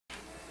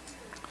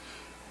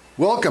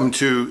Welcome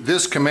to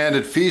this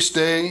commanded feast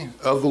day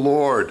of the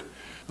Lord,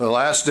 the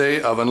last day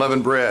of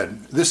unleavened bread.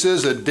 This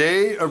is a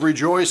day of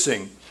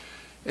rejoicing,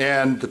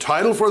 and the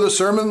title for the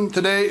sermon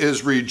today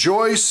is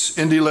Rejoice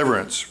in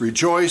Deliverance.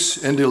 Rejoice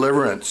in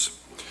Deliverance.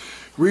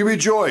 We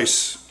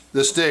rejoice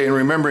this day in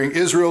remembering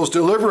Israel's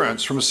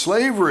deliverance from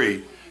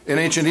slavery in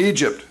ancient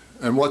Egypt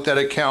and what that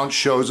account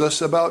shows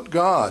us about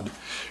God.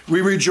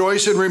 We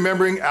rejoice in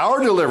remembering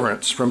our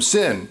deliverance from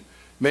sin,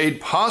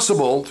 made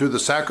possible through the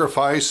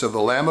sacrifice of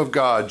the Lamb of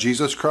God,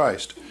 Jesus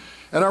Christ,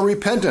 and our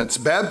repentance,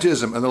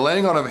 baptism, and the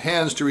laying on of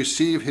hands to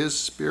receive his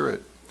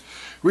Spirit.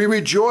 We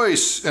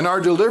rejoice in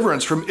our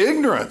deliverance from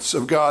ignorance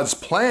of God's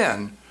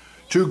plan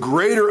to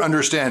greater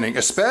understanding,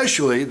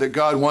 especially that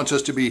God wants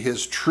us to be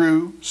his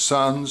true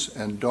sons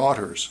and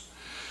daughters.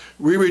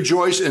 We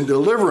rejoice in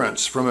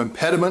deliverance from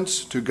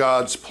impediments to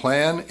God's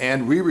plan,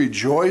 and we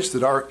rejoice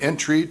that our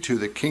entry to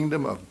the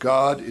kingdom of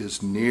God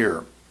is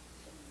near.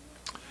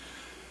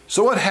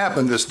 So what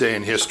happened this day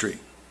in history?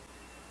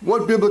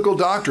 What biblical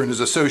doctrine is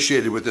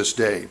associated with this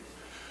day?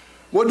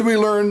 What did we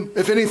learn,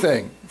 if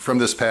anything, from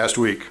this past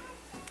week?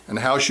 And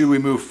how should we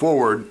move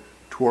forward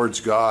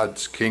towards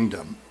God's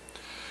kingdom?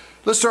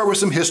 Let's start with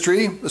some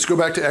history. Let's go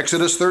back to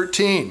Exodus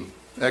 13.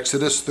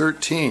 Exodus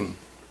 13.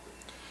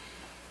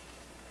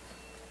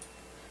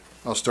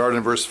 I'll start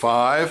in verse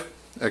 5.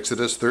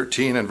 Exodus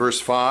 13 and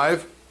verse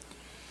 5.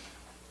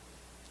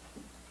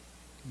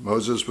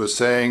 Moses was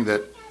saying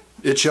that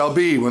it shall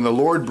be when the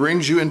Lord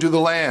brings you into the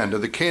land of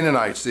the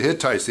Canaanites, the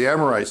Hittites, the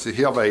Amorites, the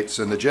Hivites,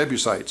 and the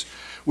Jebusites,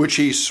 which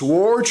he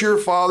swore to your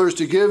fathers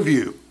to give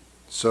you.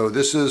 So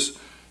this is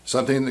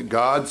something that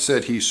God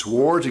said he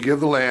swore to give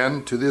the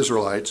land to the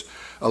Israelites,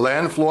 a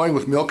land flowing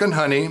with milk and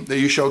honey, that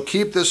you shall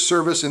keep this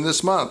service in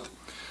this month.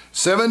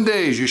 7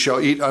 days you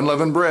shall eat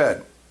unleavened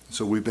bread.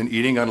 So we've been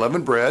eating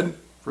unleavened bread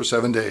for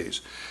 7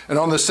 days. And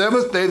on the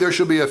seventh day there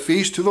shall be a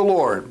feast to the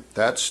Lord.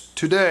 That's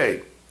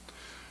today.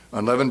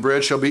 Unleavened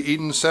bread shall be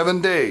eaten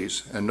 7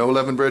 days, and no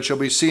leavened bread shall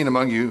be seen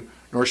among you,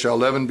 nor shall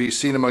leaven be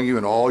seen among you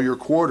in all your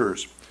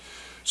quarters.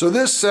 So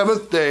this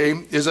seventh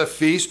day is a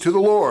feast to the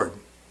Lord.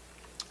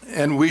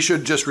 And we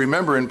should just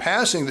remember in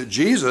passing that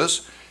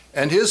Jesus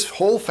and his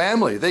whole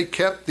family, they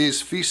kept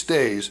these feast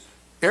days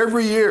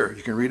every year.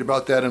 You can read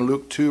about that in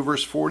Luke 2,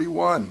 verse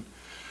 41.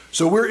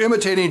 So we're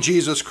imitating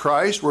Jesus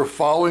Christ. We're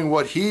following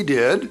what he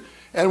did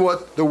and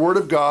what the Word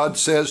of God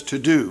says to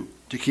do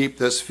to keep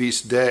this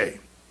feast day.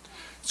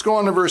 Let's go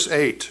on to verse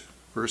 8.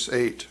 Verse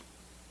 8.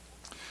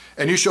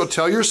 And you shall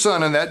tell your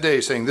son in that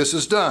day, saying, this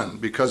is done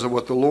because of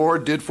what the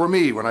Lord did for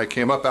me when I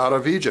came up out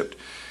of Egypt.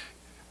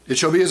 It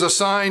shall be as a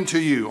sign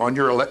to you on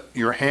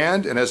your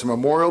hand and as a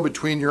memorial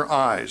between your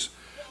eyes,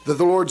 that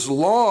the Lord's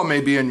law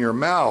may be in your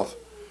mouth.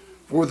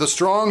 For with a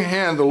strong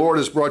hand the Lord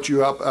has brought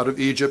you up out of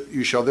Egypt.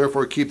 You shall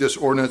therefore keep this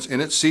ordinance in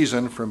its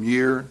season from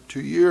year to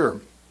year.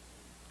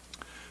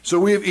 So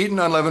we have eaten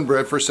unleavened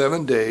bread for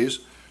 7 days,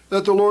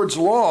 that the Lord's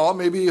law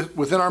may be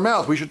within our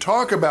mouth. We should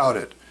talk about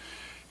it.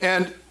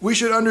 And we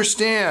should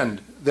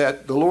understand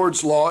that the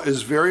Lord's law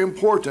is very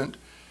important.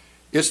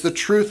 It's the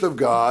truth of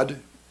God,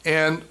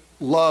 and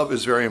love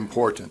is very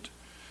important.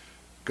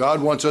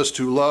 God wants us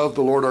to love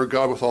the Lord our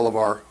God with all of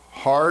our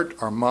heart,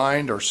 our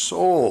mind, our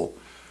soul.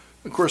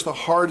 Of course, the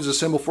heart is a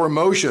symbol for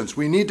emotions.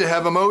 We need to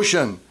have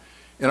emotion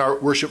in our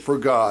worship for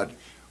God.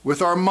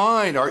 With our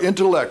mind, our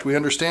intellect, we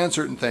understand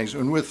certain things.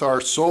 And with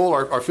our soul,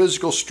 our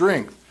physical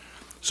strength.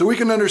 So we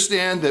can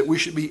understand that we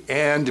should be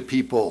and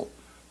people.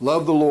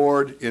 Love the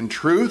Lord in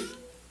truth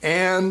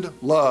and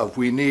love.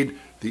 We need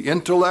the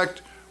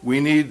intellect.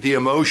 We need the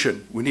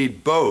emotion. We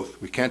need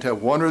both. We can't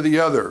have one or the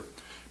other.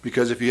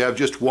 Because if you have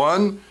just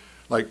one,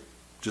 like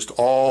just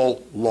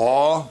all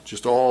law,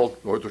 just all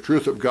or the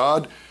truth of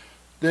God,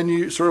 then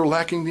you're sort of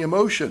lacking the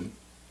emotion,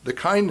 the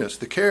kindness,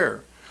 the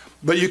care.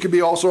 But you could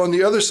be also on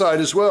the other side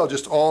as well,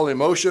 just all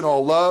emotion,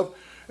 all love.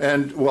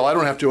 And, well, I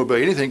don't have to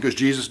obey anything because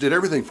Jesus did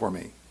everything for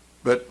me.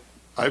 But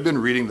I've been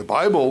reading the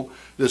Bible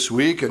this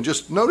week and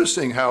just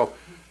noticing how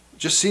it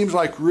just seems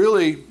like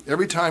really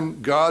every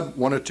time God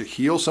wanted to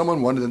heal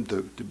someone, wanted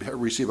them to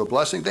receive a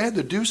blessing, they had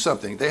to do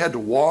something. They had to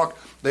walk.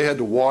 They had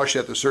to wash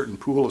at the certain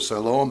pool of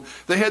Siloam.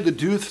 They had to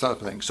do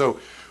something. So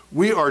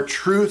we are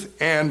truth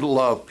and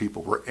love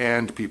people. We're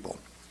and people.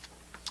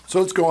 So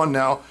let's go on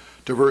now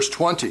to verse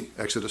 20,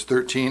 Exodus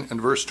 13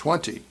 and verse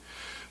 20.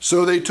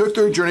 So they took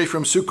their journey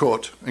from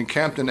Sukkot and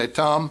camped in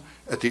Etam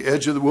at the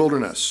edge of the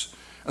wilderness.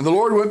 And the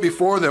Lord went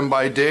before them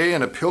by day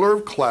in a pillar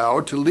of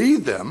cloud to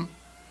lead them,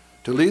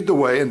 to lead the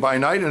way, and by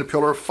night in a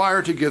pillar of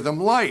fire to give them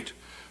light,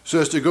 so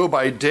as to go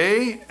by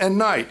day and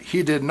night.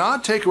 He did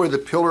not take away the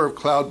pillar of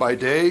cloud by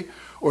day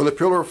or the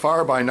pillar of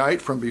fire by night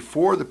from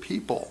before the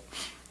people.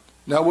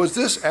 Now, was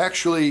this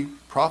actually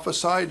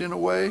prophesied in a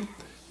way?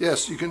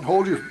 Yes, you can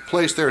hold your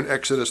place there in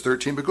Exodus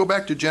 13, but go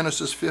back to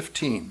Genesis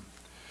 15.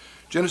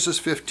 Genesis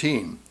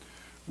 15.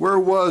 Where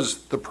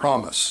was the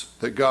promise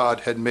that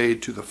God had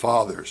made to the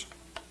fathers?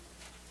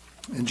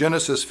 In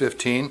Genesis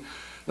 15,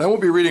 and I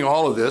won't be reading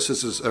all of this.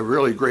 This is a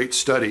really great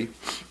study,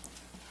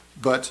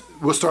 but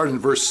we'll start in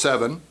verse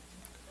 7.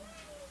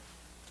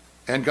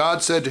 And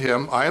God said to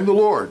him, I am the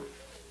Lord,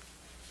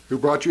 who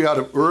brought you out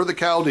of Ur of the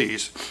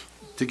Chaldees,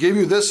 to give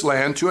you this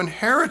land to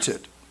inherit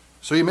it.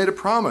 So he made a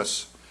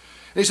promise.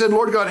 And he said,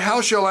 Lord God,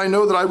 how shall I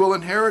know that I will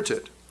inherit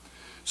it?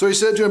 So he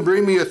said to him,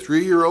 bring me a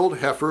 3-year-old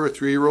heifer, a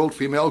 3-year-old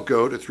female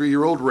goat, a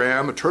 3-year-old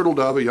ram, a turtle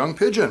dove, a young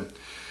pigeon.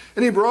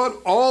 And he brought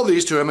all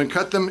these to him and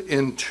cut them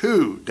in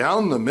two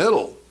down the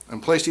middle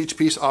and placed each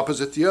piece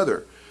opposite the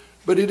other.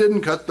 But he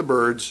didn't cut the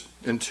birds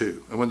in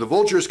two. And when the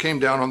vultures came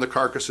down on the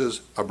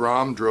carcasses,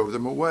 Abram drove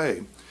them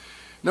away.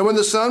 Now when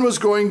the sun was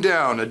going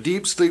down, a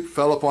deep sleep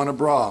fell upon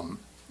Abram.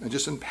 And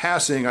just in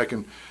passing, I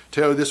can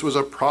tell you this was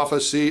a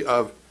prophecy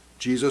of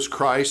Jesus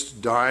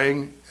Christ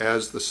dying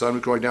as the sun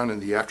was going down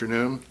in the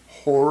afternoon.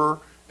 Horror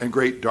and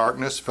great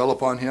darkness fell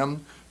upon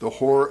him. The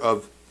horror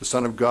of the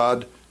Son of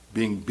God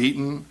being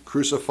beaten,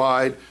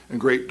 crucified, and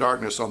great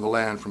darkness on the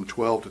land from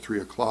 12 to 3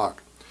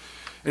 o'clock.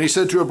 And he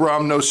said to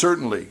Abram, no,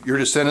 certainly, your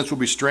descendants will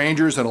be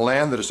strangers in a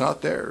land that is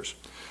not theirs,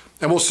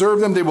 and will serve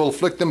them. They will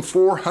afflict them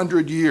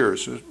 400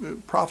 years. A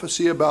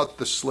prophecy about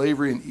the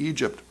slavery in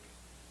Egypt.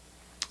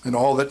 And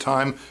all that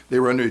time they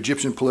were under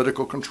Egyptian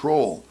political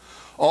control.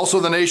 Also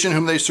the nation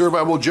whom they serve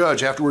I will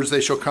judge. Afterwards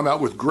they shall come out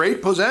with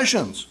great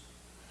possessions.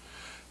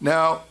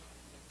 Now,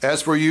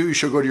 as for you, you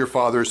shall go to your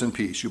fathers in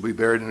peace. You'll be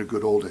buried in a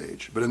good old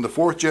age. But in the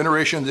 4th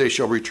generation they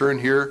shall return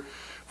here,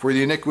 for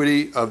the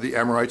iniquity of the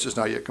Amorites is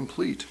not yet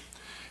complete.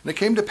 And it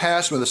came to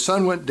pass when the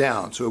sun went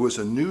down, so it was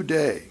a new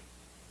day,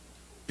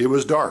 it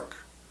was dark.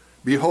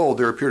 Behold,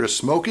 there appeared a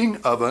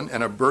smoking oven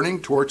and a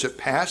burning torch that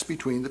passed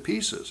between the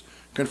pieces,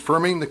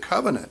 confirming the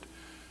covenant.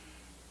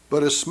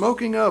 But a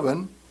smoking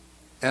oven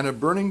and a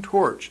burning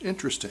torch.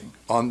 Interesting.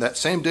 On that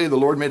same day, the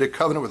Lord made a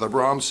covenant with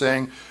Abram,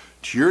 saying,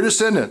 to your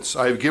descendants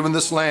I have given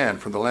this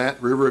land, from the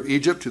river of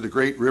Egypt to the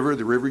great river,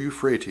 the river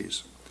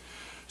Euphrates.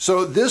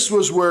 So this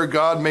was where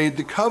God made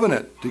the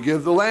covenant to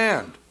give the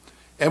land.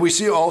 And we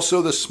see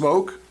also the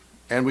smoke,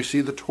 and we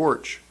see the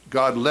torch.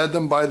 God led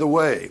them by the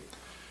way.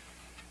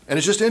 And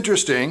it's just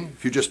interesting,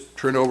 if you just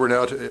turn over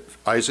now to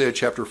Isaiah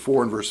chapter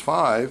 4 and verse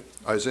 5,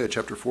 Isaiah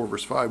chapter 4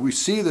 verse 5, we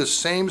see this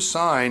same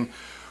sign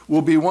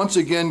will be once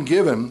again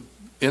given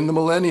in the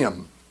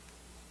millennium.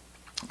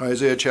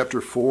 Isaiah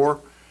chapter 4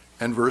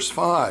 and verse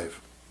 5.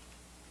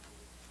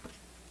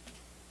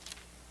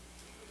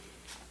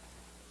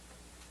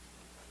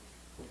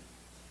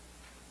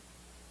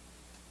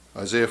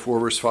 Isaiah 4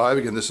 verse 5,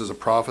 again, this is a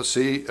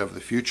prophecy of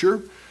the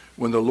future.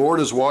 When the Lord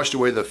has washed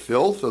away the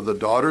filth of the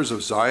daughters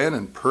of Zion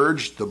and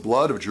purged the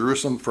blood of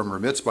Jerusalem from her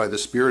midst by the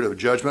spirit of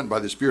judgment, by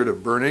the spirit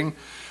of burning,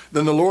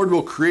 then the Lord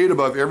will create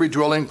above every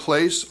dwelling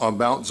place on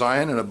Mount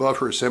Zion and above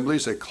her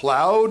assemblies a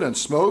cloud and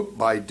smoke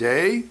by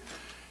day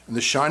and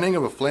the shining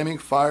of a flaming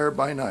fire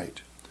by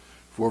night.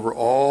 For over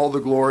all the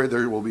glory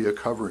there will be a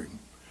covering.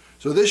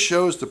 So this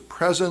shows the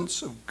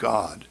presence of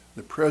God,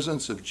 the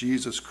presence of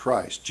Jesus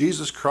Christ.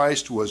 Jesus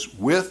Christ was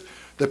with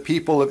the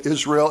people of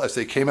Israel as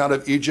they came out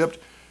of Egypt,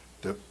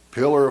 the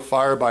pillar of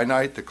fire by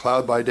night, the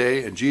cloud by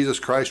day, and Jesus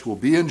Christ will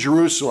be in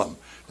Jerusalem,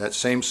 that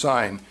same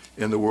sign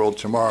in the world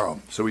tomorrow.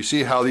 So we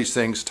see how these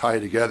things tie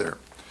together.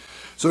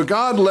 So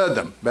God led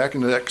them, back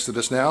into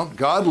Exodus now,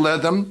 God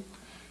led them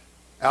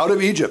out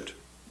of Egypt,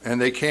 and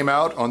they came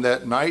out on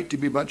that night to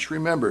be much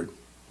remembered,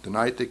 the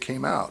night they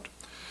came out.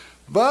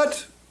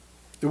 But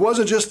it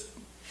wasn't just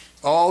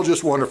all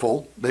just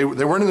wonderful. They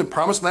weren't in the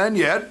promised land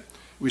yet.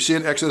 We see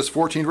in Exodus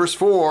 14 verse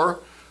 4,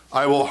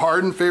 I will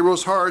harden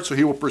Pharaoh's heart, so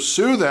he will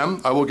pursue them.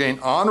 I will gain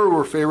honor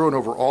over Pharaoh and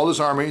over all his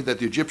army, that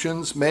the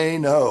Egyptians may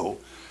know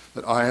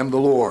that I am the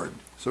Lord.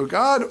 So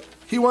God,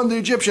 he wanted the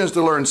Egyptians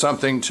to learn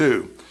something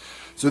too.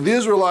 So the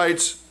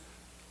Israelites,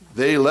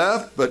 they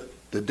left, but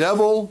the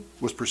devil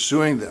was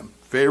pursuing them.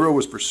 Pharaoh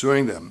was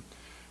pursuing them.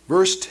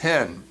 Verse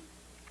 10,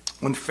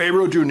 when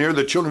Pharaoh drew near,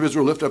 the children of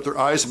Israel lifted up their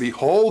eyes, and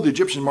behold, the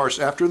Egyptians marched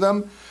after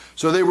them.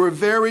 So they were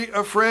very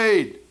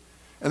afraid.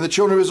 And the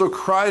children of Israel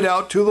cried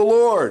out to the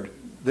Lord.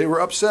 They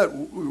were upset.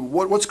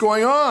 What's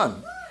going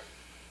on?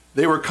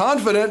 They were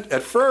confident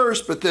at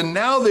first, but then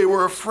now they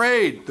were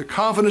afraid. The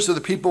confidence of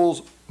the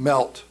people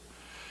melt.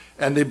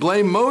 And they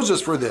blame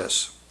Moses for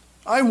this.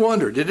 I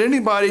wonder, did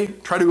anybody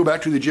try to go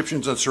back to the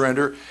Egyptians and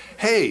surrender?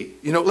 Hey,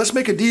 let's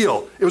make a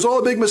deal. It was all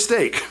a big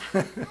mistake.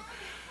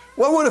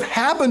 What would have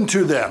happened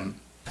to them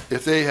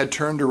if they had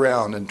turned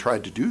around and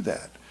tried to do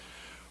that?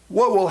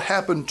 What will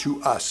happen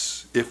to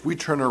us if we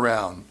turn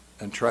around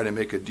and try to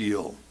make a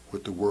deal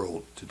with the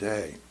world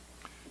today?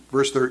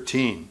 Verse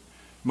 13,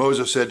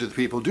 Moses said to the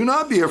people, do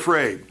not be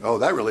afraid. Oh,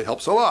 that really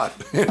helps a lot,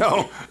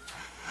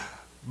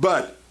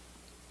 But,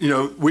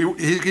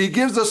 he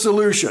gives a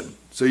solution.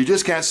 So you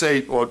just can't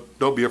say, oh,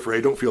 don't be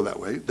afraid, don't feel that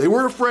way. They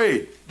were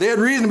afraid. They had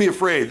reason to be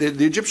afraid.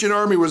 The Egyptian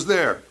army was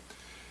there.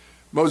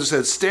 Moses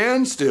said,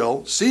 stand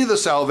still, see the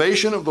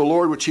salvation of the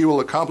Lord, which he will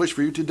accomplish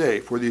for you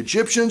today. For the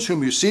Egyptians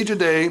whom you see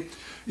today,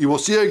 you will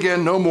see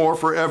again no more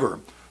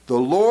forever. The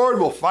Lord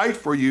will fight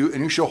for you,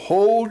 and you shall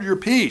hold your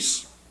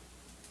peace.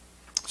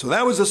 So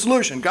that was the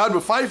solution. God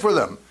would fight for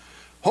them.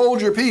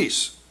 Hold your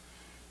peace.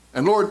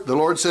 And the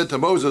Lord said to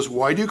Moses,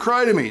 why do you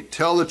cry to me?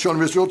 Tell the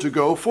children of Israel to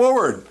go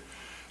forward.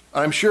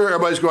 I'm sure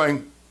everybody's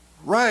going,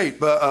 right,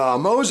 but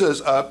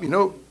Moses,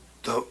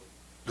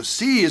 the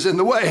sea is in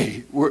the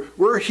way.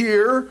 We're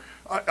here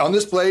on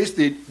this place,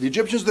 the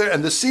Egyptians there,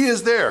 and the sea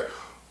is there.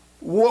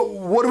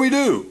 What do we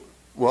do?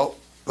 Well,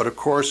 but of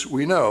course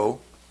we know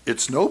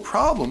it's no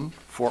problem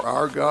for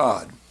our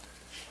God.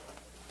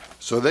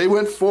 So they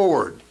went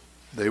forward.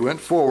 They went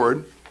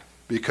forward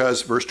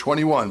because, verse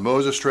 21,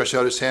 Moses stretched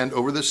out his hand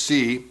over the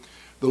sea.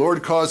 The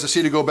Lord caused the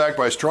sea to go back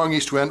by a strong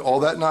east wind all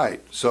that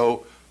night.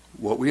 So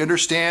what we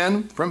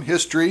understand from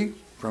history,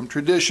 from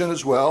tradition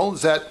as well,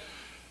 is that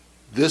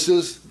this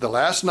is the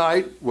last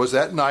night, was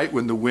that night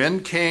when the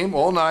wind came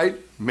all night,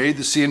 made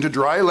the sea into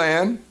dry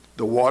land.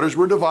 The waters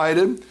were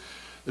divided.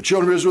 The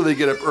children of Israel, they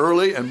get up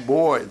early, and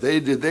boy, they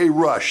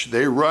rushed.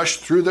 They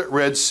rushed through the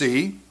Red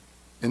Sea.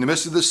 In the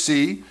midst of the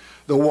sea,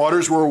 the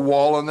waters were a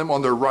wall on them,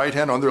 on their right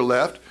hand, on their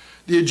left.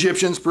 The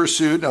Egyptians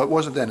pursued. Now, it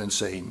wasn't that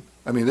insane.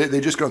 I mean,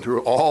 they just gone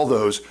through all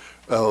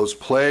those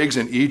plagues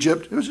in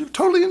Egypt. It was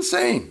totally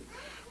insane.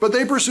 But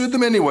they pursued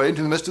them anyway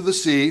into the midst of the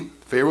sea,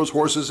 Pharaoh's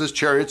horses, his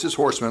chariots, his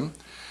horsemen.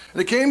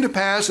 And it came to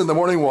pass in the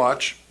morning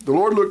watch, the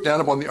Lord looked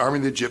down upon the army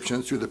of the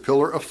Egyptians through the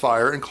pillar of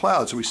fire and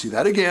cloud. So we see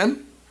that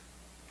again.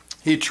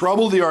 He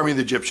troubled the army of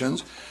the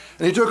Egyptians,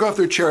 and he took off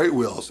their chariot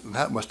wheels. And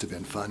that must have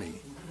been funny.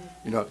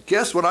 You know,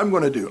 guess what I'm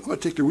going to do? I'm going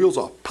to take the wheels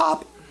off.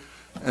 Pop!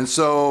 And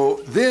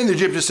so then the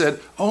Egyptians said,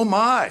 oh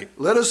my,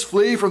 let us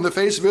flee from the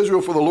face of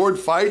Israel, for the Lord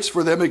fights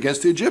for them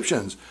against the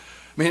Egyptians.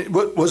 I mean,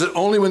 was it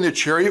only when the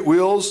chariot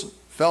wheels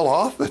fell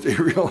off that they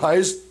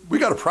realized we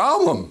got a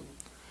problem?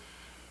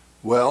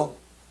 Well,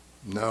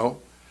 no.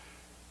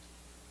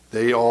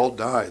 They all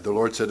died. The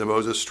Lord said to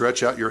Moses,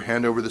 stretch out your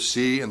hand over the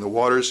sea, and the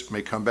waters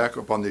may come back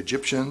upon the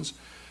Egyptians.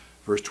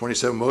 Verse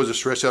 27, Moses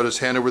stretched out his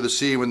hand over the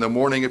sea. When the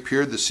morning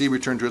appeared, the sea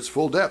returned to its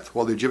full depth,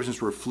 while the Egyptians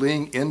were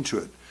fleeing into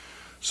it.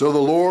 So the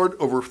Lord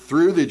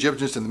overthrew the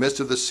Egyptians in the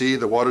midst of the sea.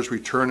 The waters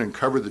returned and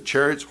covered the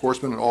chariots,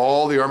 horsemen, and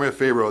all the army of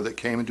Pharaoh that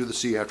came into the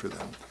sea after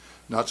them.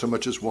 Not so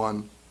much as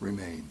one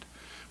remained.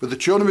 But the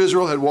children of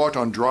Israel had walked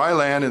on dry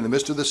land in the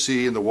midst of the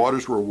sea, and the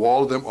waters were a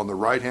wall of them on the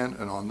right hand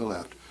and on the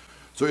left.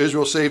 So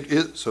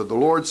the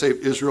Lord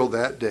saved Israel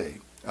that day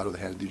out of the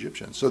hand of the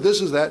Egyptians. So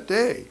this is that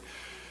day.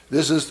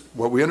 This is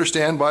what we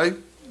understand by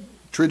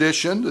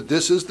tradition, that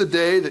this is the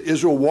day that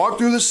Israel walked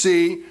through the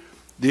sea.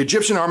 The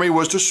Egyptian army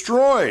was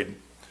destroyed.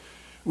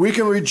 We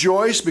can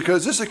rejoice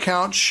because this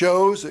account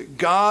shows that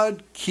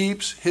God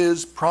keeps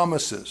his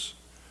promises.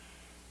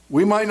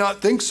 We might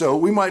not think so,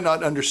 we might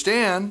not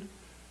understand,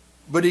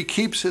 but he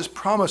keeps his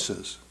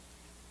promises.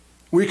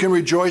 We can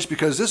rejoice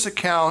because this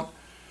account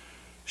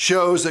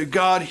shows that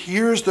God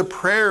hears the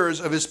prayers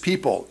of his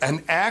people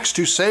and acts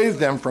to save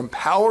them from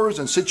powers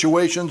and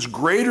situations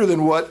greater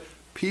than what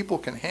people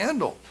can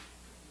handle.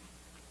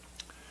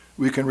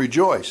 We can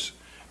rejoice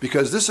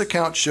because this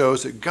account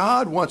shows that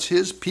God wants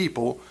his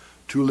people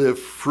to live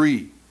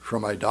free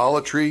from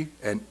idolatry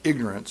and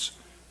ignorance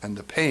and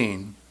the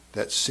pain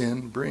that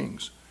sin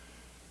brings.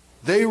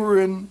 They were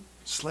in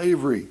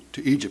slavery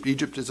to Egypt.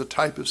 Egypt is a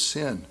type of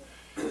sin.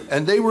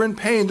 And they were in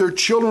pain. Their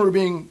children were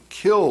being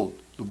killed.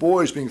 The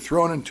boys being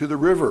thrown into the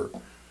river.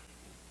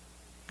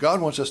 God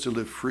wants us to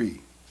live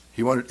free.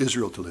 He wanted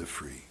Israel to live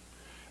free.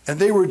 And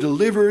they were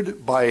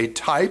delivered by a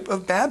type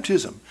of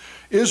baptism.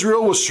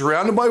 Israel was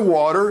surrounded by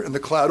water and the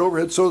cloud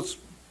overhead, so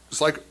it's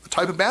like a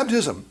type of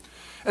baptism.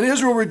 And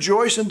Israel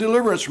rejoiced in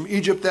deliverance from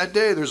Egypt that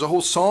day. There's a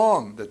whole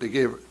song that they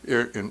gave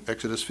in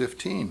Exodus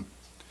 15.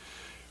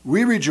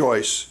 We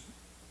rejoice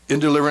in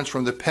deliverance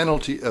from the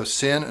penalty of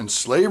sin and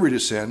slavery to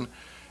sin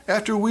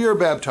after we are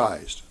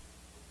baptized.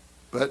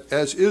 But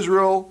as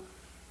Israel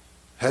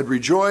had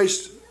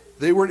rejoiced,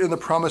 they weren't in the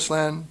promised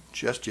land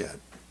just yet.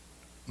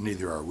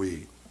 Neither are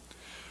we.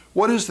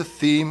 What is the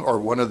theme or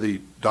one of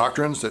the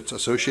doctrines that's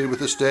associated with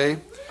this day?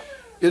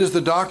 It is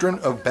the doctrine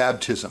of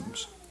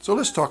baptisms. So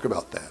let's talk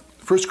about that.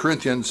 1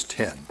 Corinthians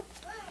 10.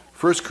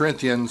 1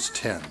 Corinthians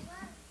 10.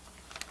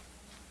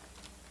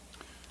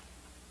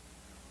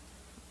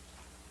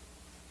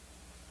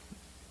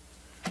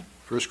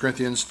 First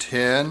Corinthians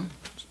 10,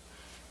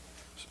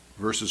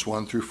 verses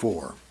 1 through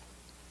 4.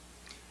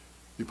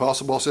 The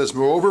Apostle Paul says,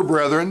 moreover,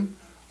 brethren,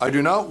 I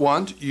do not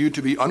want you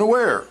to be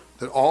unaware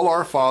that all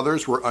our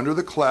fathers were under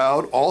the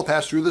cloud, all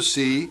passed through the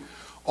sea,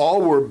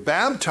 all were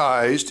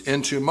baptized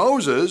into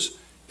Moses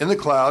in the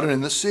cloud and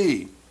in the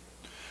sea.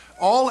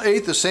 All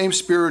ate the same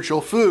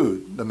spiritual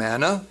food, the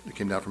manna that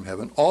came down from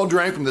heaven. All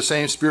drank from the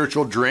same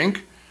spiritual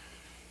drink.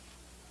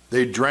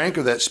 They drank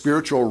of that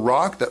spiritual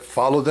rock that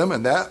followed them,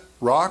 and that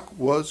rock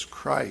was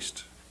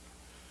Christ.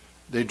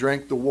 They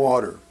drank the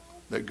water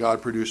that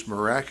God produced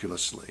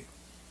miraculously.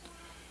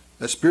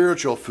 That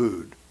spiritual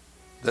food,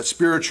 that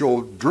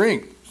spiritual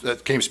drink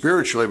that came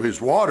spiritually, it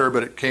was water,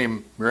 but it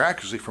came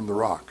miraculously from the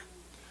rock.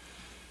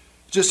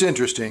 Just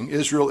interesting,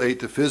 Israel ate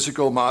the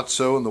physical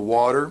matzo and the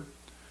water,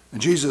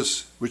 and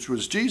Jesus, which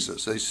was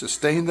Jesus, they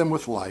sustained them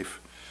with life.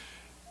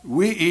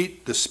 We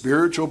eat the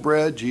spiritual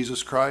bread,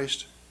 Jesus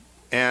Christ,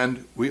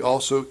 and we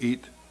also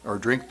eat or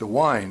drink the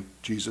wine,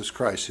 Jesus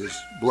Christ, his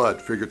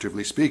blood,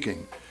 figuratively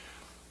speaking,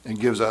 and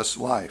gives us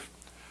life.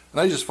 And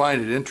I just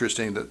find it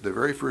interesting that the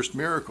very first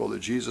miracle that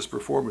Jesus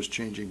performed was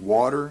changing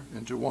water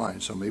into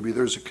wine. So maybe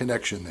there's a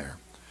connection there.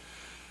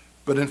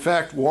 But in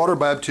fact, water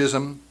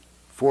baptism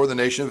for the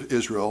nation of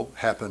Israel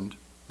happened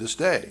this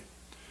day.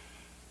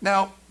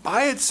 Now,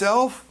 by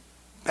itself,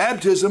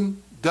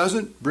 baptism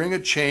doesn't bring a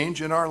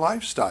change in our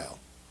lifestyle.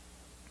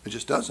 It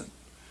just doesn't.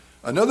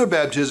 Another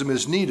baptism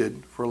is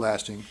needed for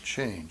lasting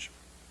change.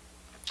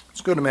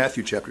 Let's go to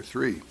Matthew chapter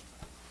 3.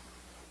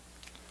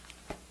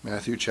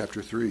 Matthew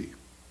chapter 3.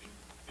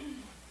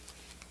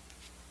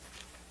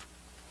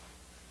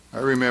 I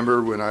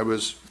remember when I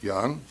was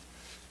young,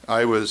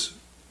 I was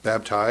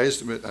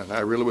baptized, and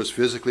I really was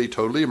physically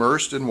totally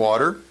immersed in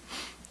water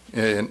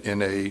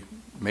in a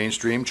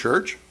mainstream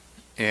church.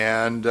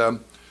 And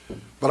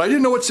but I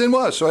didn't know what sin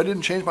was, so I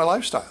didn't change my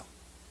lifestyle.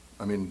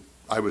 I mean,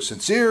 I was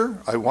sincere.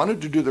 I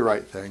wanted to do the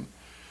right thing.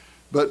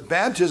 But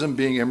baptism,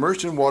 being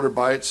immersed in water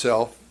by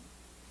itself,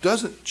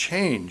 doesn't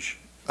change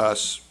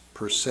us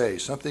per se.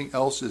 Something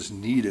else is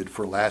needed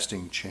for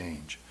lasting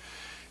change.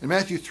 In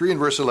Matthew 3 and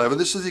verse 11,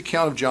 this is the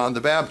account of John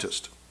the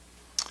Baptist.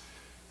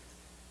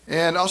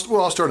 And I'll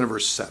start in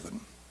verse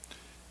 7.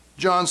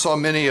 John saw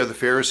many of the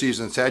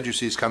Pharisees and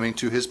Sadducees coming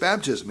to his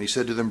baptism. He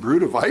said to them,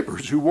 "Brood of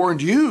vipers, who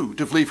warned you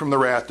to flee from the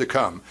wrath to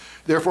come?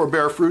 Therefore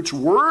bear fruits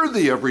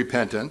worthy of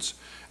repentance,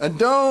 and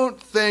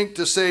don't think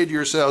to say to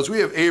yourselves, 'We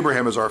have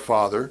Abraham as our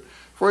father.'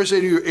 For I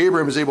say to you,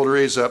 Abraham is able to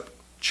raise up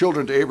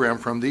children to Abraham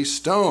from these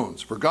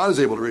stones. For God is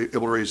able to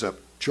raise up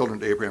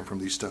children to Abraham from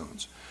these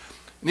stones.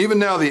 And even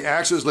now the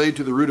axe is laid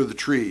to the root of the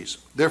trees.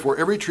 Therefore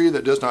every tree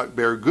that does not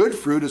bear good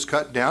fruit is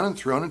cut down and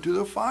thrown into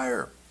the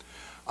fire.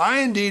 I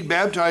indeed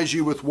baptize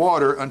you with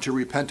water unto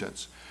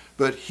repentance.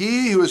 But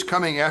he who is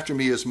coming after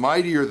me is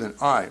mightier than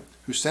I,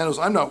 whose sandals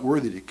I'm not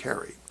worthy to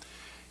carry.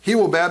 He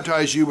will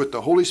baptize you with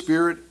the Holy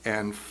Spirit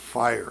and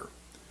fire.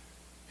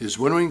 His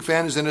winnowing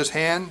fan is in his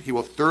hand. He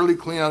will thoroughly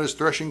clean out his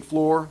threshing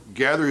floor,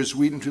 gather his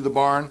wheat into the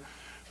barn,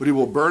 but he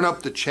will burn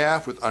up the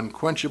chaff with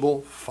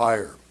unquenchable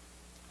fire."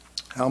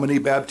 How many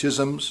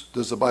baptisms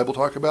does the Bible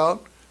talk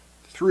about?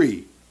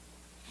 Three.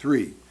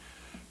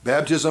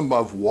 Baptism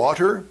of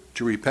water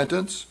to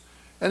repentance.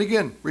 And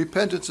again,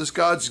 repentance is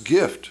God's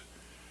gift.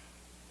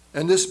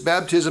 And this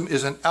baptism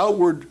is an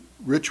outward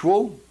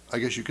ritual, I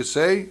guess you could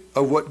say,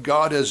 of what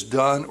God has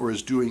done or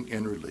is doing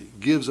inwardly.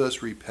 Gives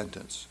us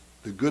repentance.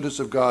 The goodness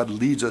of God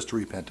leads us to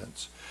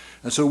repentance.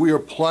 And so we are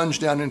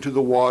plunged down into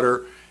the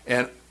water,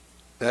 and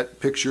that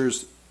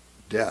pictures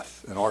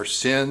death. And our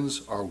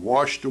sins are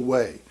washed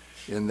away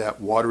in that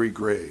watery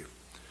grave.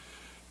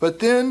 But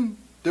then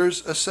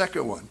there's a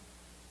second one.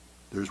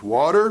 There's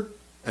water,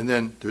 and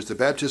then there's the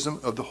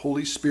baptism of the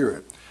Holy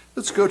Spirit.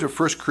 Let's go to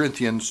 1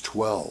 Corinthians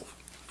 12.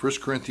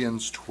 1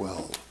 Corinthians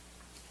 12.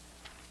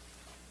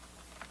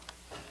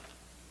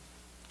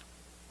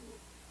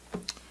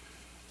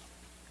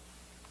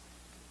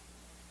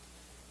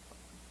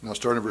 Now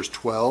start in verse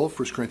 12,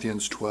 1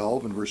 Corinthians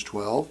 12 and verse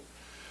 12.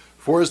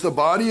 "For as the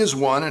body is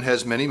one and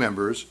has many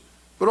members,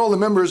 but all the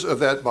members of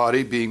that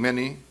body, being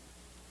many,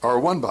 are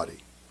one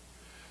body,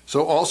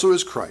 so also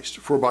is Christ.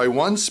 For by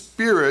one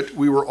Spirit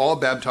we were all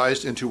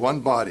baptized into one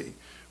body,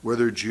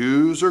 whether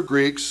Jews or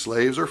Greeks,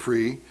 slaves or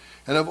free,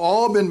 and have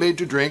all been made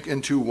to drink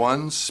into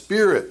one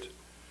Spirit."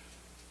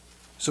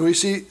 So we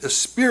see a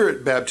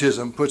Spirit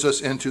baptism puts us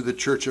into the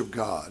church of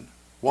God.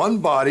 One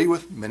body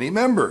with many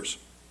members.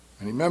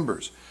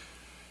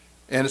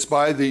 And it's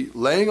by the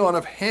laying on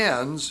of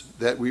hands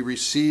that we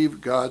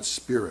receive God's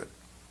Spirit.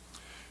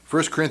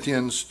 1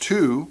 Corinthians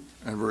 2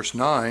 and verse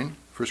 9.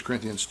 1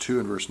 Corinthians 2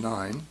 and verse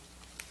 9.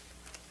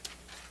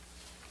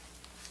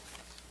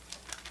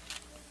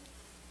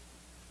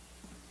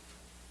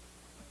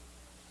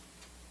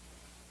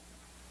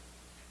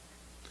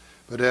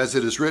 "But as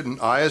it is written,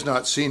 eye has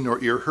not seen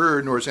nor ear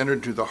heard, nor has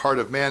entered into the heart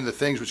of man the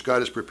things which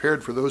God has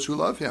prepared for those who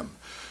love him.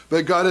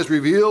 But God has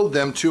revealed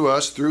them to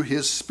us through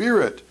his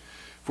Spirit.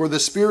 For the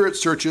Spirit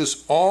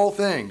searches all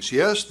things,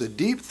 yes, the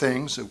deep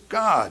things of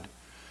God.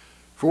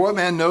 For what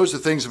man knows the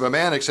things of a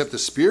man except the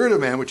Spirit of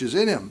man which is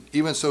in him?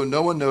 Even so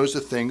no one knows the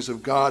things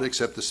of God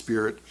except the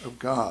Spirit of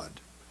God.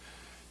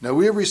 Now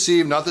we have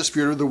received not the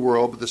spirit of the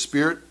world, but the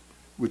Spirit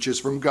which is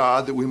from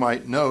God, that we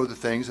might know the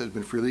things that have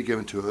been freely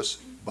given to us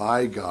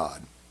by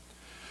God."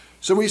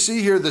 So we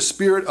see here the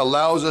Spirit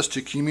allows us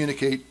to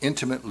communicate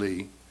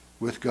intimately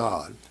with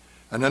God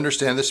and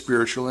understand the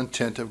spiritual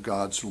intent of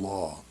God's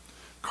law.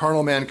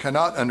 Carnal man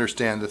cannot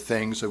understand the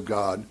things of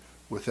God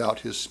without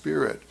his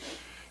Spirit.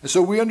 And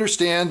so we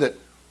understand that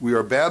we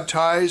are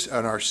baptized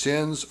and our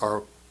sins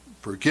are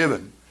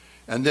forgiven.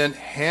 And then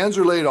hands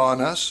are laid on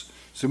us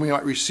so we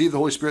might receive the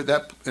Holy Spirit.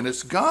 And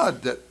it's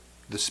God that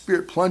the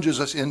Spirit plunges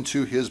us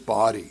into his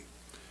body.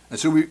 And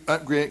so we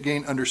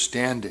gain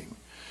understanding.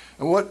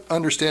 And what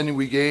understanding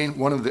we gain?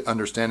 One of the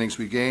understandings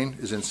we gain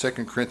is in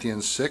 2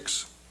 Corinthians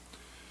 6.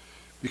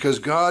 Because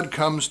God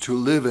comes to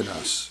live in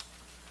us.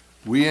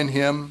 We in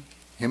him,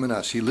 him in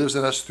us. He lives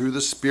in us through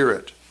the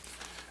Spirit.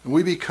 And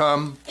we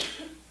become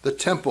the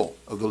temple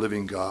of the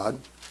living God,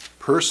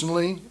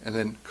 personally and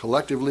then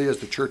collectively as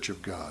the church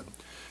of God.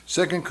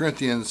 2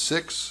 Corinthians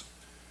 6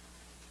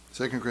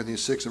 2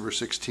 Corinthians 6 and verse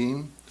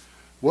 16.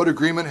 What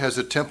agreement has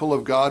the temple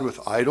of God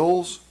with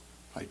idols?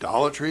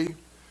 Idolatry.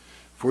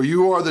 For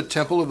you are the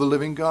temple of the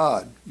living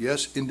God.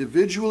 Yes,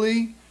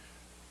 individually,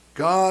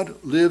 God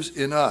lives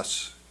in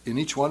us, in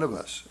each one of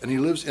us, and he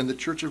lives in the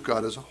church of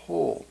God as a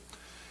whole.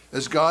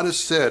 As God has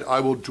said, I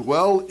will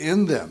dwell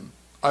in them.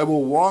 I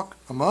will walk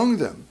among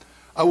them.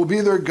 I will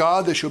be their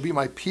God. They shall be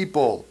my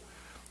people.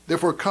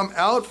 Therefore come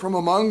out from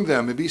among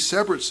them and be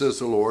separate, says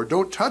the Lord.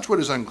 Don't touch what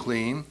is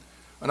unclean,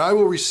 and I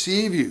will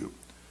receive you.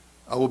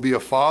 I will be a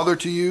father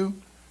to you,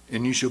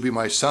 and you shall be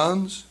my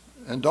sons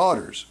and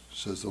daughters,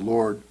 says the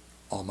Lord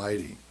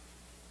Almighty.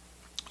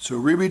 So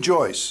we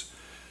rejoice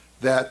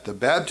that the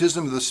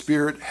baptism of the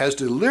Spirit has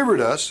delivered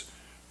us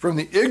from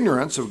the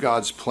ignorance of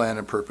God's plan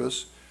and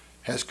purpose,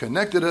 has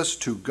connected us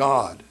to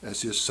God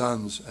as his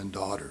sons and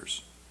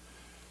daughters.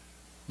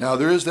 Now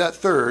there is that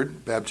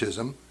third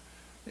baptism,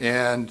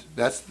 and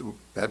that's the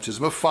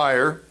baptism of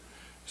fire.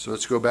 So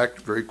let's go back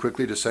very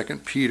quickly to 2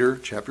 Peter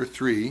chapter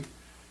 3.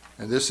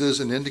 And this is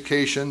an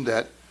indication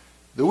that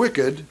the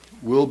wicked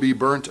will be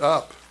burnt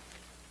up.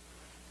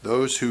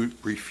 Those who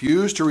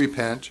refuse to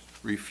repent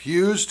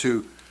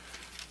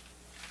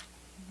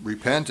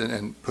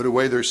and put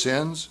away their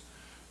sins,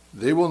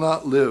 they will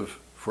not live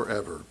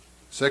forever.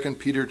 2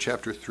 Peter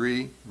chapter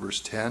 3, verse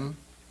 10.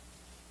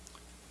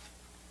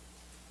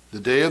 The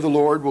day of the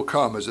Lord will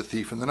come as a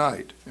thief in the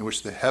night, in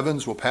which the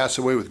heavens will pass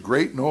away with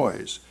great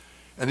noise,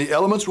 and the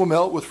elements will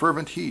melt with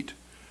fervent heat.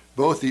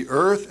 Both the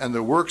earth and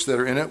the works that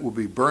are in it will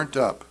be burnt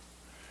up.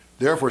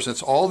 Therefore,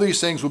 since all these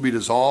things will be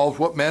dissolved,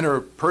 what manner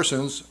of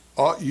persons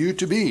ought you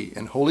to be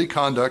in holy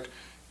conduct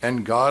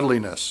and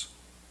godliness,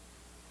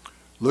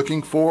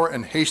 looking for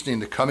and hastening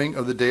the coming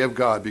of the day of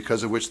God,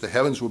 because of which the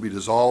heavens will be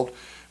dissolved,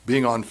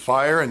 being on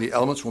fire, and the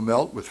elements will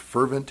melt with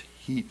fervent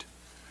heat.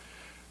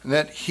 And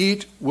that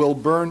heat will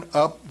burn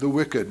up the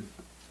wicked.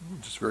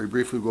 Just very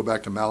briefly, we'll go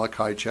back to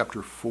Malachi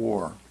chapter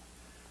 4.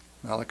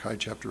 Malachi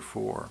chapter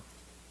 4.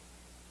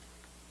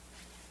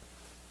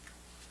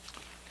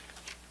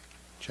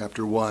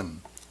 Chapter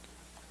 1.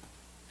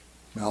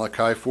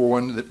 Malachi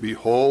 4:1, that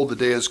behold, the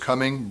day is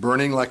coming,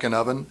 burning like an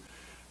oven,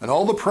 and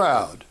all the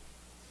proud,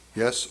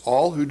 yes,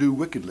 all who do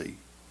wickedly,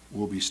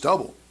 will be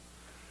stubble.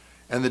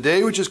 And the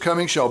day which is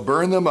coming shall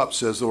burn them up,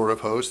 says the Lord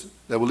of hosts,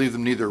 that will leave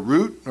them neither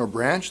root nor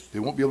branch. They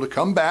won't be able to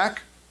come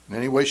back in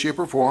any way, shape,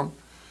 or form.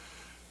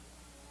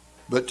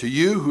 But to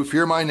you who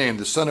fear my name,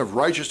 the Son of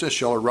Righteousness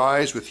shall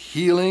arise with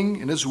healing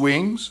in his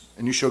wings,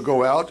 and you shall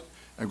go out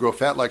and grow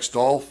fat like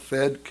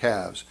stall-fed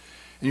calves.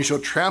 And you shall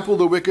trample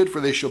the wicked, for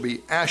they shall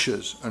be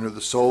ashes under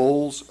the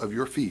soles of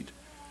your feet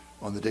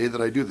on the day that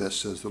I do this,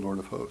 says the Lord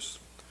of hosts.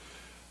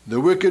 The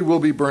wicked will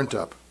be burnt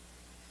up.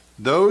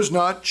 Those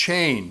not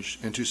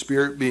changed into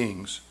spirit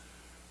beings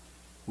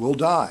will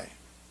die.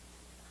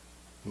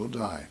 Will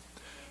die.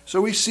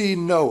 So we see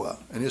Noah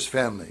and his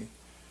family.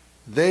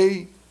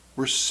 They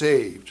were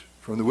saved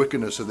from the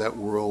wickedness of that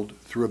world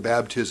through a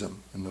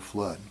baptism in the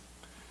flood.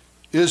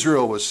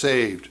 Israel was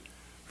saved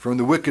from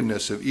the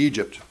wickedness of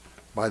Egypt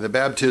by the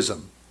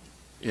baptism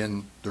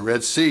in the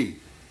Red Sea.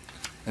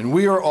 And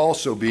we are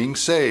also being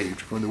saved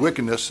from the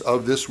wickedness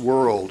of this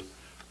world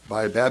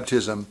by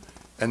baptism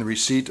and the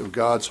receipt of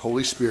God's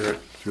Holy Spirit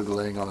through the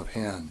laying on of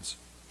hands.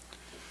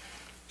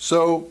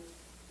 So,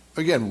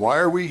 again, why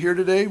are we here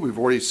today? We've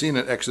already seen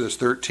in Exodus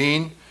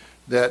 13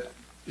 that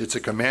it's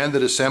a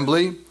commanded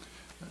assembly.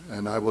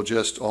 And I will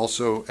just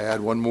also add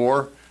one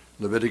more.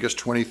 Leviticus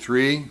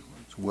 23,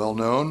 it's well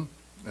known.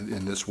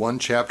 In this one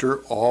chapter,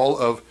 all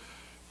of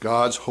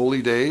God's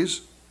holy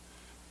days,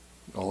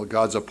 all of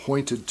God's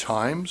appointed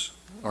times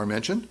are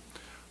mentioned.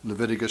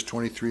 Leviticus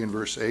 23 and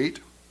verse 8.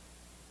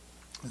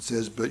 It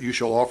says, but you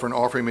shall offer an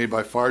offering made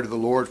by fire to the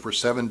Lord for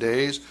 7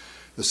 days.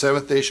 The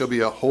seventh day shall be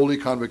a holy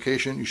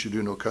convocation. You should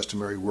do no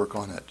customary work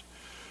on it.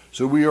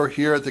 So we are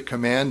here at the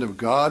command of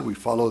God. We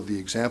follow the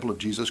example of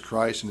Jesus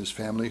Christ and his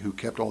family who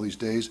kept all these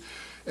days.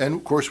 And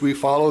of course we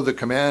follow the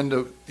command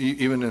of,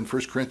 even in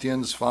 1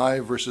 Corinthians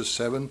 5 verses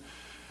 7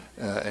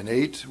 and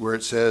 8, where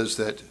it says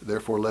that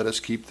therefore let us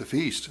keep the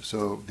feast.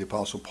 So the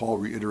Apostle Paul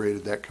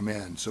reiterated that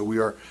command. So we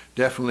are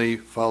definitely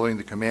following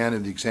the command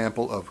and the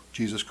example of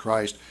Jesus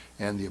Christ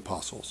and the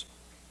apostles.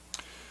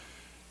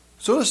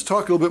 So let's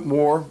talk a little bit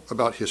more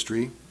about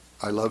history.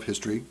 I love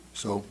history,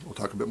 so we'll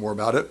talk a bit more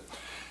about it.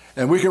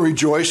 And we can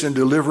rejoice in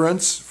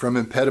deliverance from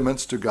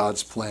impediments to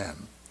God's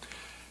plan.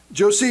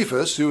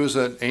 Josephus, who is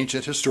an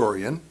ancient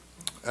historian,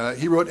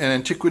 he wrote in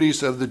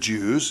Antiquities of the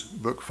Jews,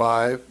 book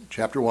 5,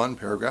 chapter 1,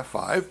 paragraph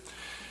 5.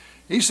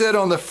 He said,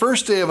 on the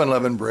first day of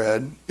unleavened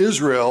bread,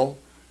 Israel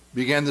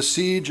began the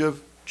siege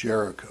of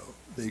Jericho.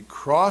 They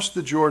crossed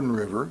the Jordan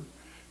River,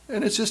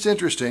 and it's just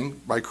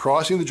interesting, by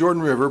crossing the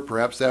Jordan River,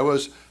 perhaps that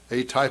was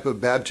a type of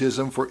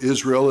baptism for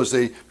Israel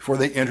before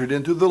they entered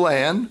into the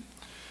land.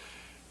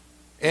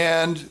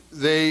 And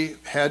they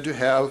had to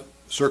have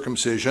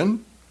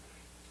circumcision,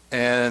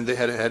 and they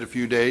had a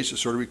few days to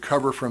sort of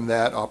recover from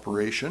that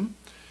operation.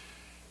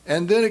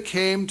 And then it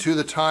came to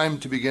the time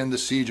to begin the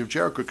siege of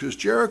Jericho, because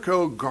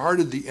Jericho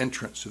guarded the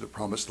entrance to the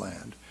promised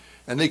land.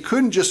 And they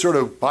couldn't just sort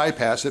of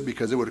bypass it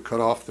because it would have cut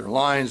off their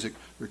lines,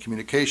 their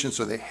communication,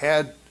 so they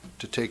had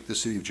to take the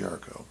city of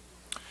Jericho.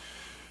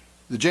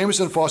 The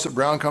Jameson Fawcett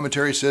Brown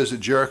commentary says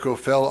that Jericho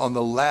fell on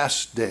the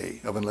last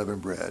day of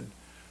unleavened bread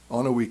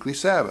on a weekly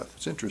Sabbath.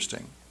 It's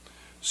interesting.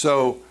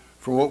 So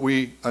from what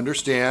we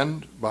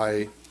understand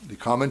by the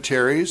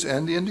commentaries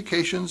and the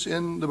indications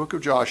in the book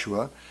of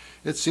Joshua,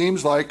 it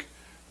seems like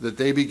that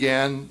they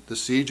began the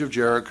siege of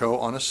Jericho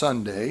on a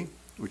Sunday,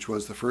 which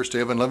was the first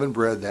day of unleavened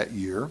bread that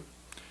year.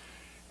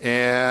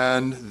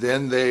 And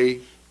then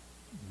they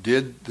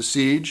did the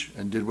siege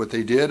and did what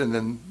they did, and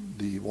then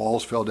the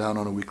walls fell down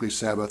on a weekly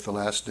Sabbath, the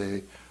last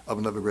day of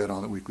unleavened bread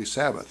on the weekly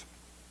Sabbath.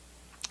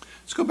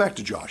 Let's go back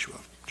to Joshua,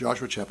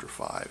 Joshua chapter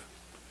 5.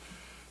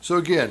 So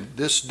again,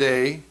 this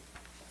day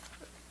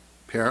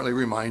apparently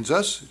reminds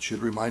us, it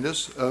should remind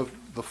us of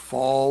the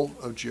fall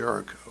of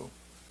Jericho.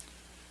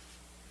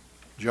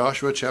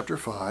 Joshua chapter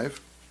 5.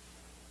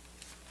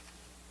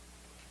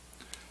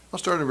 I'll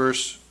start in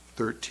verse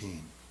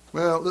 13.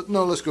 Well,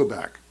 no, let's go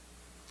back.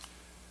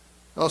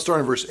 I'll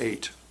start in verse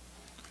 8.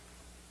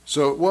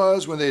 So it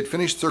was when they had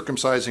finished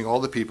circumcising all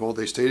the people,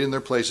 they stayed in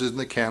their places in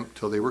the camp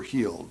till they were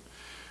healed.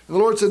 And the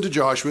Lord said to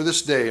Joshua,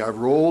 this day I've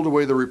rolled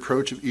away the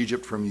reproach of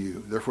Egypt from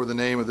you. Therefore the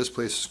name of this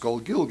place is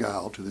called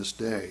Gilgal to this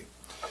day.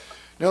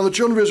 Now the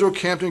children of Israel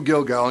camped in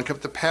Gilgal and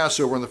kept the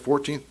Passover on the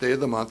 14th day of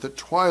the month at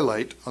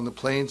twilight on the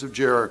plains of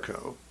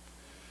Jericho.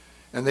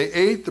 And they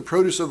ate the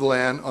produce of the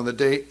land on the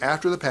day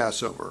after the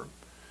Passover.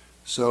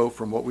 So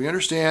from what we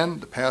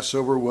understand, the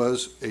Passover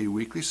was a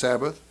weekly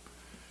Sabbath.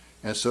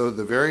 And so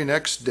the very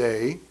next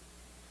day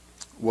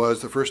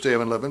was the first day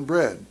of unleavened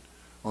bread.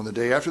 On the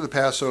day after the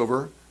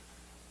Passover,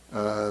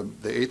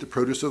 they ate the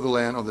produce of the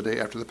land on the day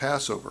after the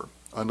Passover.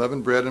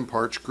 Unleavened bread and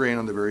parched grain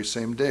on the very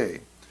same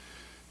day.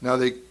 Now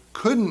they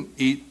couldn't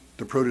eat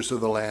the produce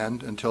of the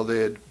land until they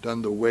had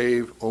done the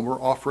wave omer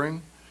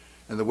offering.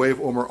 And the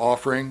wave omer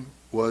offering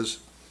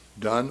was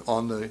done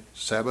on the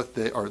Sabbath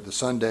day, or the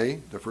Sunday,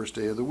 the first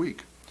day of the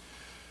week.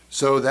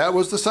 So that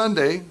was the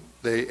Sunday.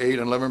 They ate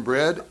unleavened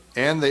bread,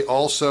 and they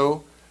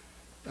also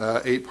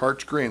ate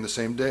parched grain the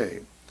same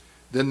day.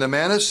 Then the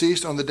manna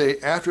ceased on the day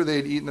after they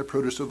had eaten the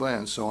produce of the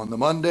land. So on the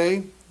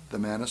Monday, the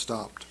manna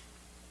stopped.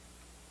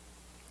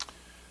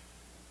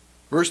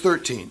 Verse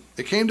 13,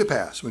 it came to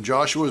pass when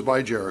Joshua was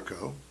by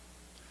Jericho,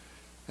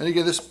 and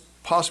again, this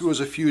possibly was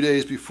a few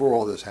days before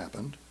all this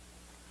happened.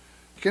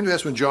 It came to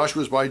pass when Joshua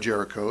was by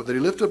Jericho that he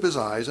lifted up his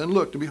eyes and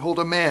looked, and behold,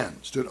 a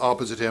man stood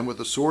opposite him with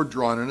a sword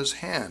drawn in his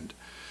hand.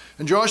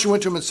 And Joshua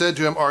went to him and said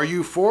to him, are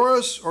you for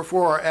us or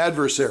for our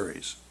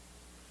adversaries?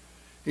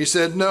 He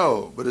said,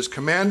 no, but as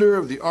commander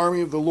of the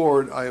army of the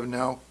Lord I have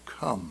now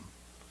come.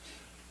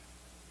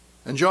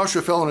 And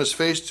Joshua fell on his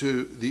face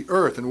to the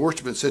earth and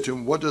worshipped and said to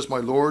him, what does my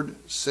Lord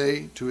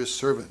say to his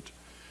servant?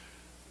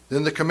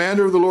 Then the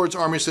commander of the Lord's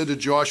army said to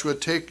Joshua,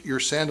 take your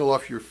sandal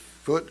off your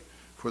foot,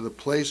 for the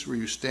place where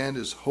you stand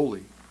is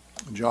holy.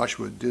 And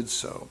Joshua did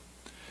so.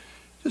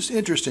 Just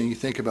interesting, you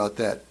think about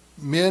that.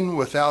 Men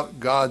without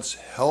God's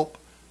help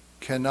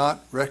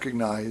cannot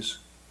recognize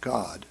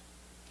God.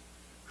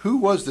 Who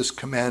was this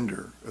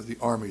commander of the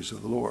armies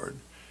of the Lord?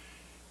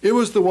 It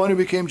was the one who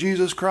became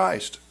Jesus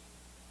Christ.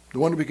 The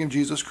one who became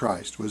Jesus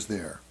Christ was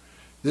there.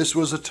 This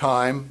was a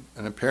time,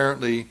 and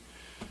apparently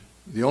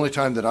the only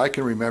time that I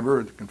can remember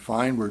and can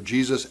find where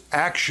Jesus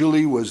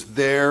actually was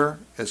there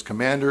as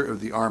commander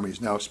of the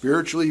armies. Now,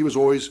 spiritually, he was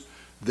always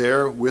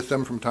there with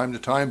them from time to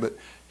time, but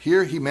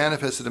here he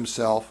manifested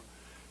himself,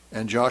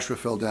 and Joshua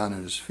fell down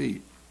at his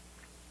feet.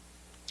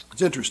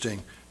 It's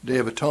interesting, Day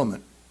of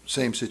Atonement,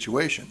 same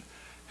situation.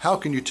 How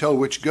can you tell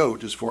which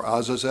goat is for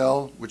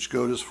Azazel, which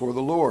goat is for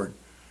the Lord?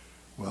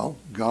 Well,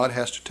 God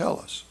has to tell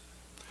us.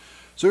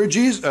 So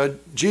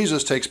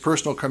Jesus takes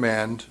personal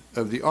command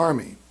of the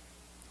army.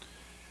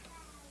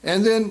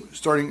 And then,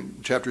 starting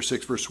chapter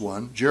 6, verse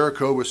 1,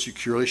 Jericho was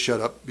securely shut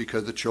up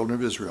because the children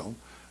of Israel.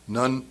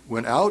 None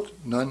went out,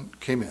 none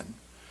came in.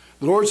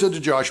 The Lord said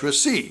to Joshua,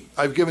 see,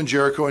 I've given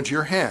Jericho into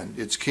your hand,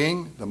 its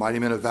king, the mighty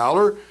men of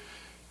valor.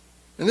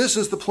 And this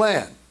is the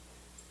plan.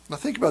 Now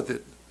think about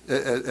that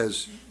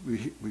as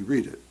we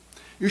read it.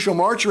 You shall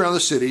march around the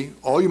city,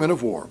 all you men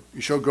of war.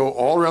 You shall go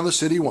all around the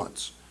city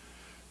once.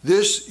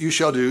 This you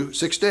shall do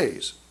 6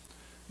 days.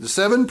 The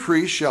 7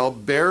 priests shall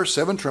bear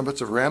 7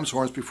 trumpets of ram's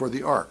horns before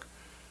the ark.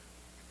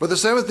 But the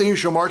 7th day you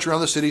shall march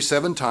around the city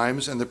 7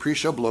 times, and the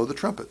priests shall blow the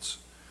trumpets.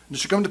 And it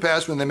shall come to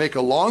pass when they make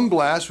a long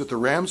blast with the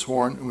ram's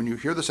horn, and when you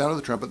hear the sound of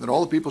the trumpet, then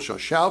all the people shall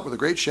shout with a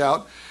great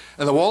shout,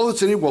 and the wall of the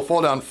city will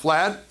fall down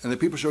flat, and the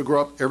people shall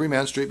grow up every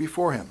man straight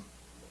before him.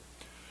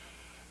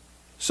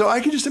 So I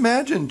can just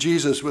imagine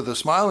Jesus with a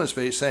smile on his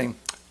face saying,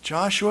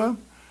 Joshua,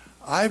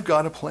 I've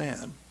got a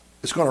plan.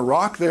 It's going to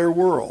rock their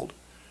world.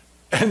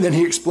 And then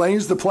he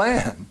explains the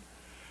plan.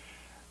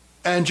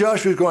 And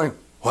Joshua's going,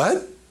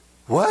 what?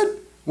 What?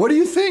 What do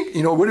you think?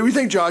 What do we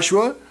think,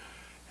 Joshua?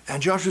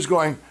 And Joshua's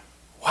going,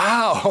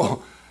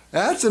 wow,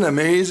 that's an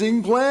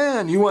amazing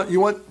plan. You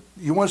want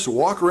us to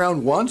walk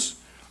around once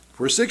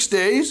for 6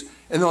 days,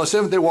 and then on the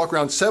 7th day walk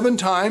around 7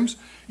 times.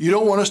 You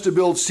don't want us to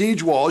build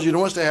siege walls. You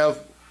don't want us to have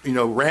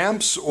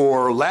ramps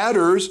or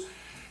ladders.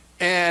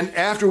 And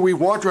after we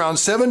walked around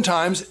 7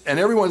 times, and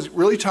everyone's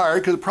really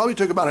tired, because it probably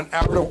took about an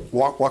hour to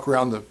walk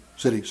around the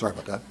city. Sorry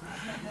about that.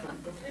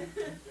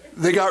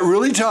 They got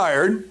really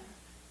tired,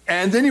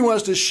 and then he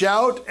wants to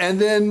shout,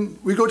 and then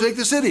we go take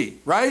the city,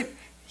 right?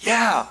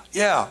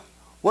 Yeah.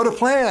 What a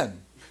plan.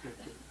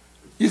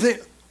 You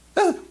think,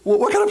 well,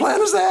 what kind of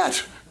plan is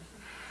that?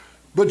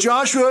 But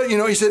Joshua,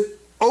 he said,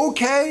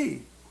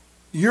 okay,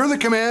 you're the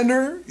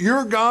commander,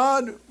 you're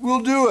God, we'll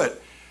do it.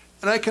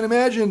 And I can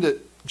imagine that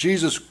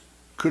Jesus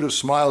could have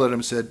smiled at him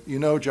and said,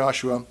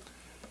 Joshua,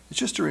 it's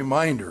just a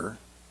reminder,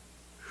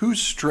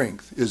 whose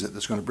strength is it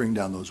that's going to bring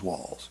down those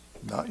walls?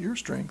 Not your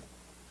strength,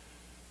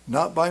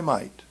 not by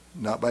might,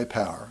 not by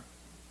power,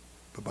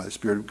 but by the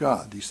Spirit of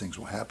God. These things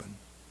will happen.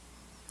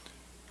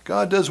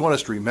 God does want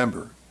us to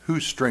remember,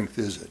 whose strength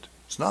is it?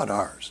 It's not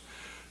ours.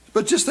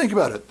 But just think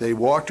about it. They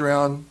walked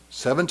around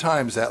 7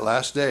 times that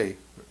last day,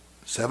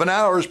 7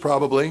 hours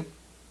probably,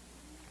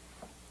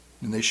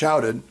 and they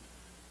shouted,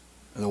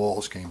 and the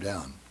walls came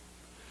down.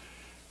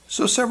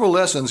 So several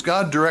lessons.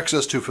 God directs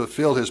us to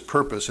fulfill his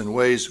purpose in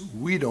ways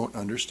we don't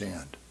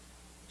understand.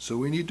 So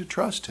we need to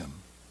trust him.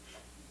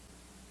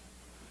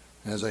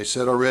 As I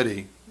said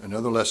already,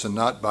 another lesson,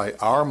 not by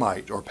our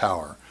might or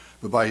power,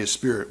 but by his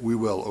Spirit we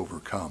will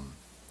overcome.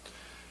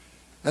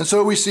 And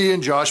so we see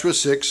in Joshua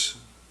 6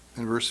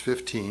 and verse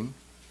 15,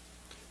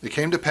 it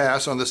came to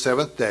pass on the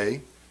 7th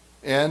day,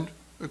 and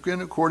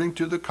again according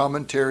to the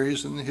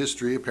commentaries and the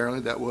history,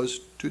 apparently that was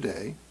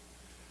today.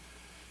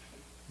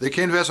 They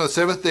came to pass on the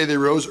 7th day, they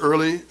rose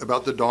early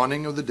about the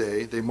dawning of the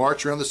day. They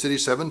marched around the city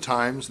 7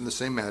 times in the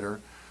same manner.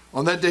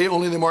 On that day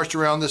only they marched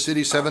around the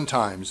city 7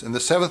 times. And the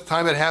 7th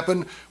time it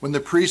happened when the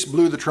priests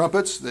blew the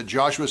trumpets, that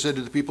Joshua said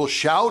to the people,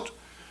 shout,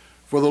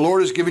 for the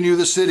Lord has given you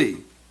the city.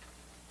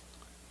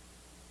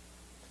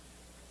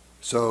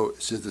 So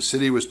it says the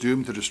city was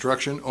doomed to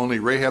destruction. Only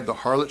Rahab the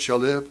harlot shall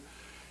live,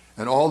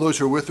 and all those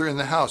who are with her in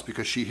the house,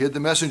 because she hid the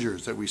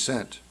messengers that we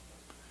sent.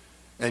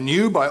 And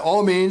you, by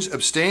all means,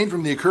 abstain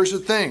from the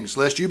accursed things,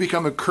 lest you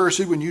become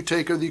accursed when you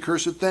take of the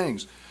accursed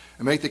things,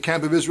 and make the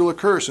camp of Israel a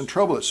curse and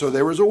trouble it. So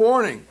there was a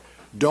warning.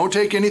 Don't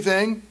take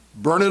anything,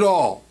 burn it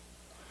all.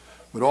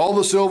 But all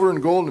the silver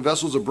and gold and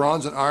vessels of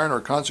bronze and iron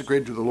are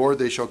consecrated to the Lord.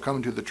 They shall come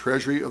into the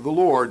treasury of the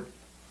Lord.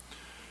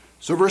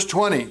 So verse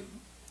 20,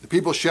 the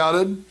people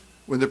shouted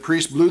when the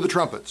priest blew the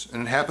trumpets.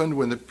 And it happened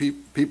when the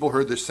people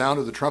heard the sound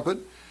of the trumpet,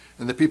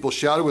 and the people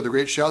shouted with a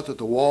great shout that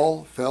the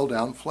wall fell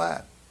down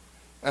flat.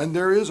 And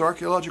there is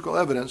archaeological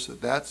evidence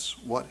that that's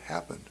what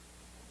happened.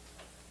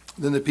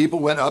 Then the people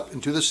went up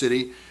into the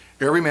city,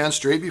 every man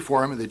straight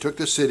before him, and they took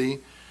the city,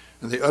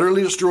 and they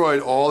utterly destroyed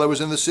all that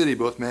was in the city,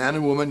 both man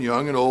and woman,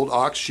 young and old,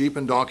 ox, sheep,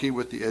 and donkey,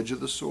 with the edge of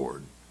the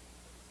sword.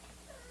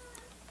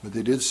 But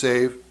they did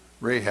save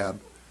Rahab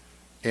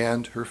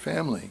and her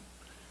family.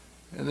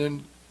 And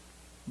then,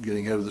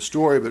 getting ahead of the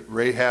story, but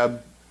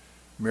Rahab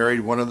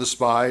married one of the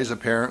spies,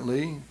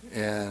 apparently,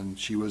 and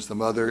she was the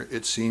mother,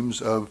 it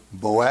seems, of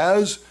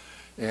Boaz,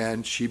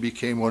 and she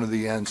became one of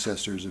the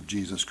ancestors of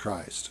Jesus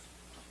Christ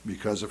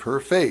because of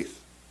her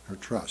faith, her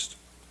trust.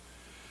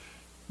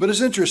 But it's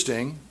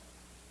interesting,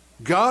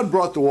 God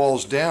brought the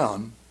walls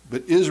down,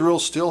 but Israel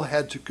still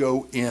had to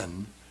go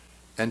in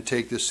and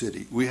take the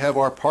city. We have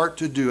our part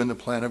to do in the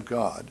plan of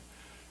God.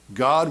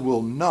 God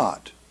will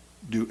not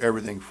do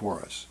everything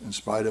for us, in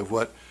spite of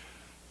what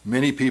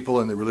many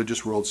people in the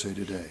religious world say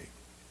today.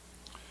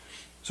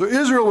 So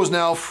Israel was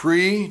now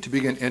free to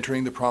begin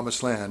entering the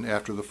promised land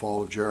after the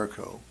fall of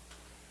Jericho.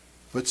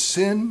 But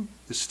sin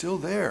is still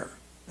there,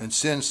 and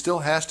sin still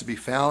has to be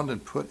found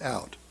and put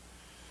out.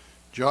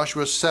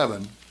 Joshua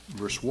 7,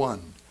 verse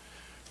 1.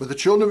 But the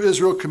children of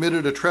Israel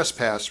committed a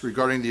trespass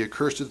regarding the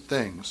accursed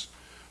things.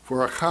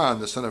 For Achan,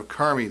 the son of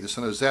Carmi, the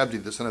son of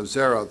Zabdi, the son of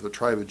Zerah, of the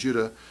tribe of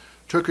Judah,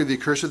 took of the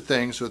accursed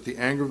things, so that the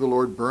anger of the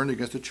Lord burned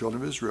against the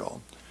children of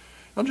Israel.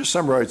 I'll just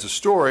summarize the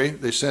story.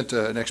 They sent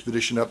an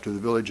expedition up to the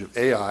village of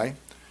Ai,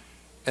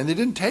 and they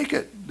didn't take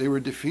it. They were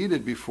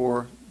defeated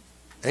before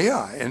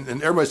Ai. And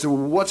everybody said, well,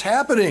 what's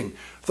happening?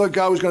 I thought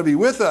God was going to be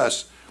with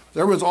us.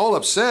 Everyone's all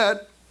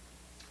upset.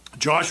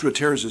 Joshua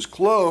tears his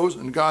clothes,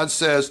 and God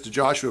says to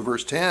Joshua,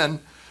 verse 10,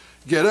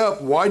 get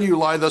up, why do you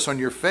lie thus on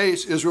your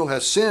face? Israel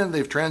has sinned,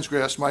 they've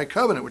transgressed my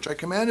covenant, which I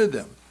commanded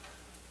them.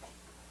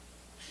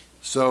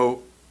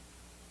 So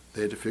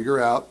they had to figure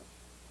out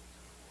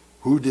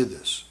who did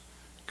this.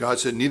 God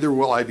said, neither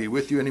will I be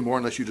with you anymore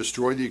unless you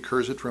destroy the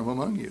accursed from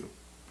among you.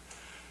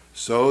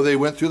 So they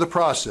went through the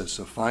process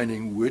of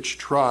finding which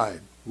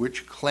tribe,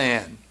 which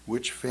clan,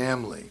 which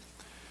family.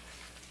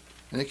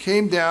 And it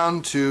came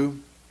down to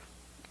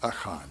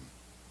Achan.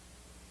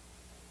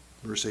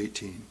 Verse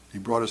 18. He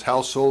brought his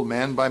household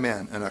man by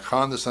man, and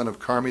Achan, the son of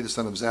Carmi, the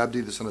son of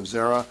Zabdi, the son of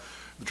Zerah,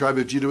 the tribe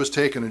of Judah was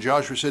taken. And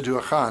Joshua said to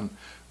Achan,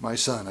 my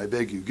son, I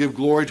beg you, give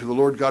glory to the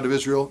Lord God of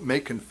Israel,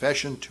 make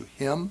confession to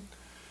him.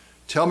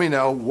 Tell me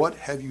now, what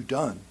have you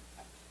done?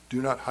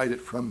 Do not hide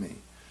it from me.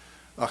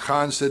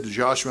 Achan said to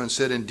Joshua and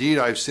said, indeed,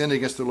 I have sinned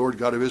against the Lord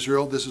God of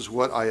Israel. This is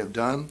what I have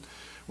done.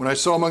 When I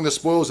saw among the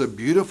spoils a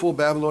beautiful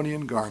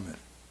Babylonian garment,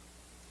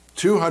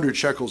 200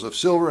 shekels of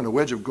silver and a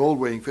wedge of gold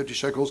weighing 50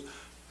 shekels.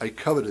 I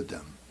coveted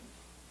them.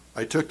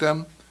 I took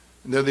them,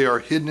 and there they are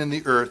hidden in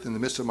the earth in the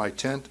midst of my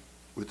tent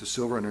with the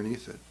silver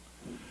underneath it.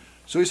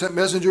 So he sent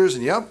messengers,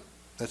 and yep,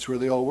 that's where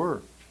they all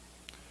were.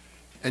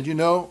 And you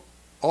know,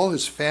 all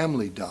his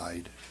family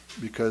died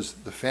because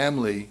the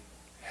family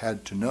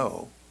had to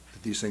know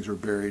that these things were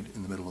buried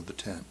in the middle of the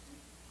tent.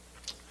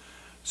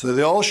 So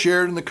they all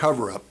shared in the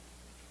cover-up.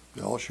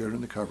 They all shared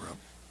in the cover-up.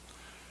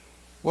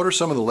 What are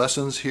some of the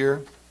lessons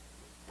here?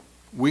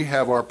 We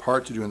have our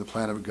part to do in the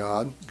plan of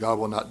God. God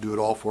will not do it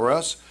all for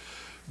us.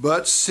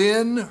 But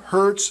sin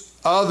hurts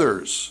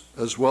others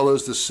as well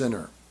as the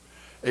sinner.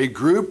 A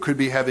group could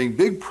be having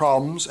big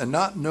problems and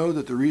not know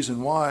that the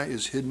reason why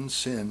is hidden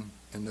sin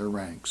in their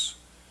ranks.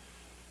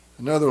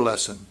 Another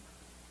lesson.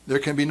 There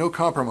can be no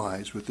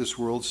compromise with this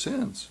world's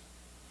sins.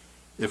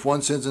 If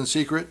one sins in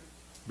secret,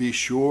 be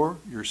sure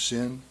your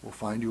sin will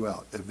find you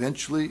out.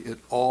 Eventually, it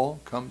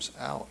all comes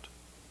out.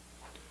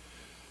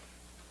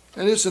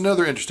 And it's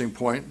another interesting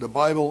point. The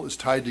Bible is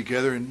tied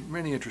together in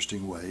many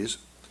interesting ways.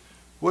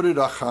 What did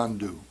Achan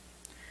do?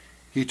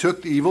 He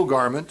took the evil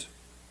garment,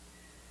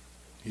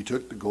 he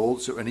took the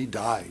gold, and he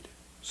died.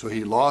 So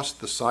he lost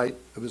the sight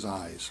of his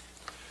eyes.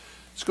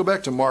 Let's go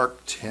back to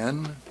Mark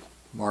 10.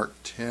 Mark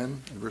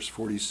 10 and verse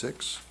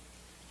 46.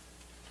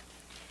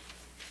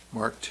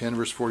 Mark 10,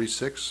 verse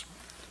 46.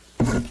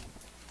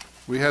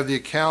 We have the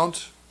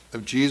account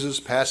of Jesus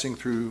passing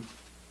through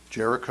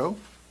Jericho.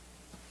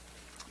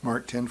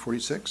 Mark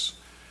 10:46.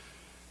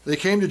 They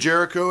came to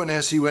Jericho, and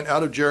as he went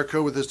out of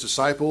Jericho with his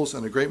disciples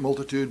and a great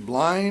multitude,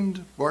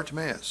 blind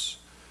Bartimaeus,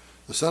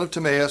 the son of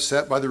Timaeus,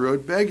 sat by the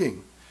road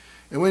begging.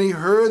 And when he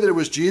heard that it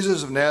was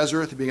Jesus of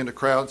Nazareth, he began to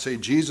cry out and say,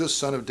 Jesus,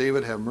 son of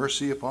David, have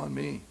mercy upon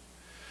me.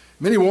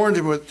 Many warned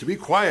him to be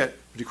quiet,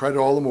 but he cried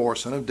all the more,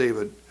 Son of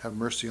David, have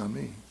mercy on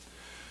me.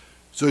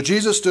 So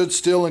Jesus stood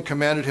still and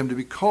commanded him to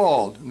be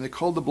called. And they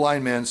called the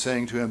blind man,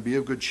 saying to him, Be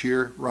of good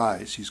cheer,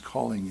 rise, he's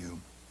calling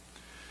you.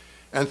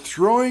 And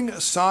throwing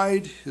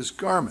aside his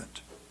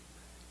garment,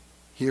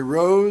 he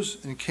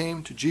arose and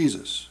came to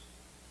Jesus.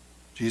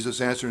 Jesus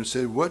answered and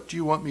said, What do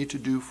you want me to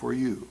do for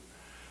you?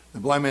 The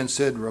blind man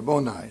said,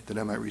 Rabboni, that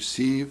I might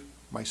receive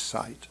my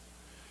sight.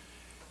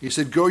 He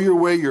said, Go your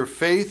way, your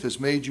faith has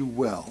made you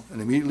well.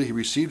 And immediately he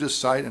received his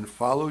sight and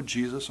followed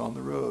Jesus on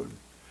the road.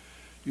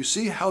 You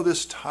see how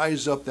this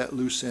ties up that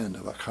loose end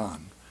of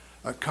Achan.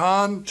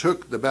 Achan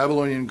took the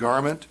Babylonian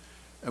garment,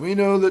 and we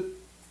know that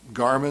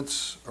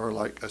garments are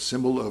like a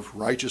symbol of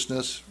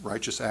righteousness,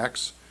 righteous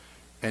acts,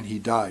 and he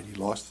died. He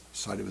lost the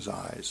sight of his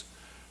eyes.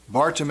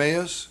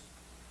 Bartimaeus,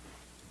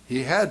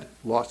 he had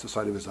lost the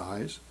sight of his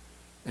eyes,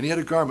 and he had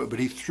a garment, but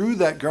he threw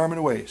that garment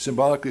away,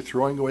 symbolically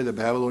throwing away the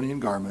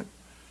Babylonian garment.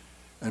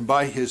 And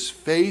by his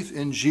faith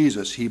in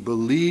Jesus, he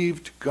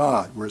believed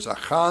God, whereas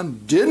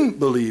Achan didn't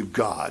believe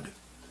God.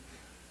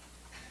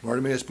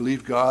 Bartimaeus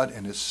believed God,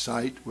 and his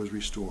sight was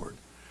restored.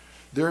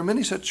 There are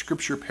many such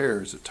scripture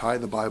pairs that tie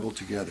the Bible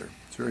together.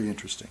 It's very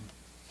interesting.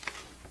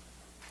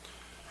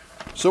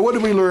 So what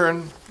did we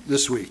learn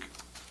this week,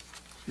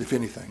 if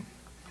anything?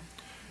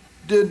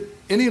 Did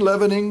any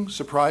leavening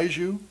surprise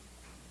you?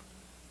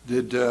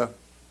 Did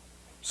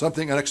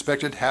something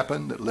unexpected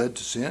happen that led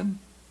to sin?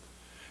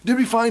 Did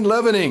we find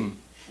leavening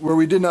where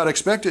we did not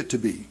expect it to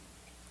be?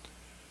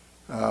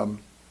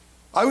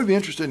 I would be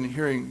interested in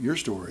hearing your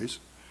stories.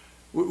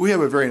 We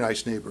have a very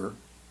nice neighbor,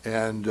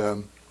 and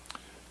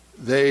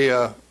they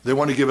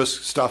want to give us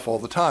stuff all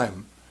the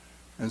time.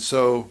 And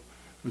so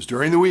it was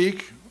during the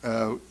week.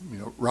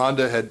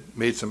 Rhonda had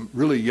made some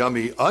really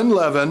yummy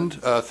unleavened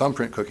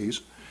thumbprint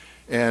cookies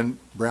and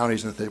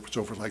brownies and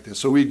so forth like this.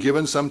 So we'd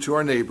given some to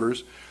our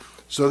neighbors.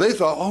 So they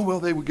thought, oh, well,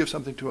 they would give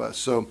something to us.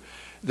 So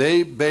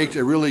they baked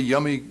a really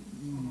yummy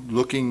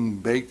looking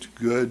baked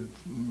good,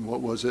 what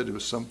was it? It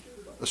was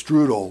a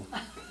strudel.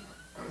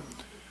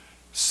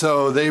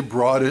 So they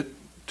brought it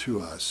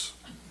to us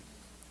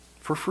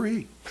for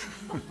free.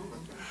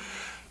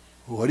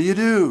 What do you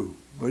do?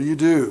 What do you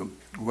do?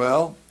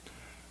 Well,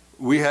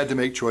 we had to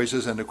make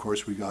choices, and of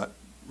course we got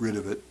rid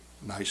of it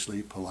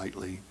nicely,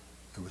 politely,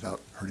 and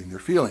without hurting their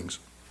feelings.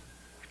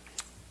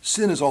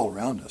 Sin is all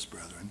around us,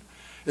 brethren.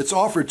 It's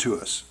offered to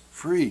us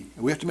free,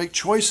 and we have to make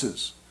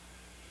choices.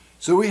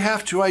 So we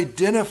have to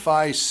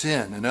identify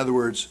sin. In other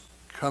words,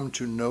 come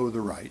to know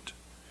the right.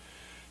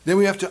 Then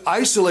we have to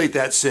isolate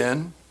that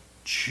sin,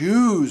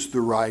 choose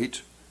the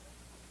right,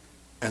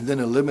 and then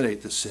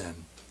eliminate the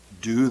sin.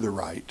 Do the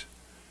right.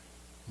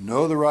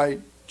 Know the right,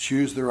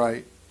 choose the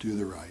right, do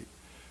the right.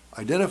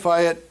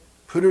 Identify it,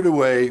 put it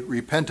away,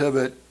 repent of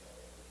it.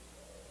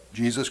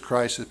 Jesus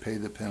Christ has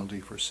paid the penalty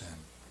for sin.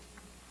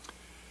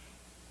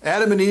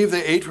 Adam and Eve,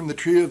 they ate from the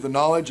tree of the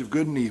knowledge of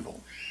good and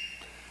evil.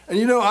 And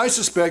you know, I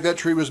suspect that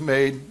tree was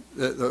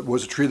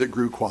was a tree that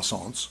grew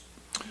croissants.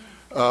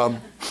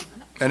 And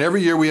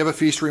every year we have a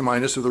feast to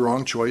remind us of the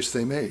wrong choice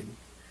they made.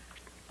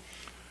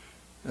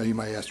 Now you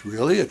might ask,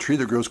 really? A tree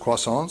that grows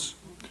croissants?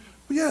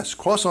 Well, yes,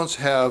 croissants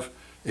have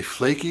a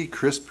flaky,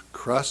 crisp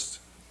crust,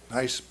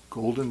 nice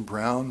golden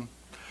brown,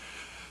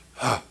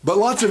 but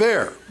lots of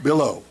air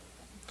below.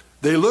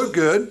 They look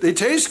good. They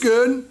taste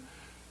good.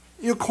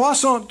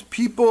 Croissant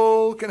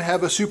people can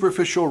have a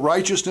superficial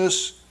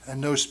righteousness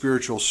and no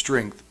spiritual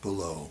strength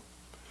below.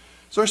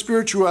 Is our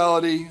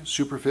spirituality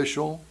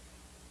superficial?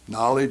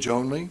 Knowledge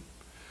only?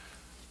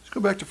 Let's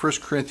go back to 1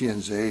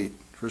 Corinthians 8.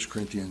 1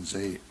 Corinthians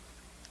 8.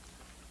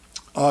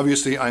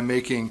 Obviously, I'm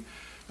making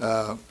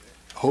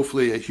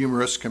hopefully a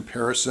humorous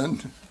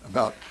comparison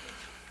about,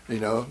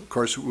 of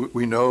course,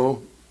 we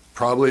know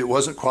probably it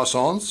wasn't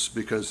croissants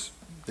because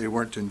they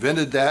weren't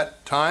invented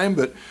that time,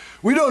 but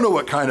we don't know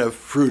what kind of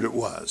fruit it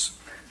was.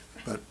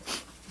 But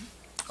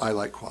I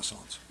like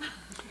croissants.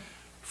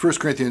 1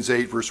 Corinthians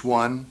 8, verse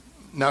 1.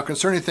 Now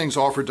concerning things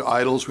offered to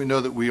idols, we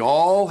know that we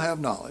all have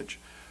knowledge.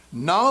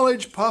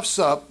 Knowledge puffs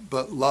up,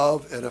 but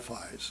love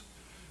edifies.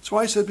 That's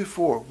why I said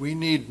before, we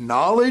need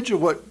knowledge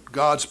of what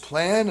God's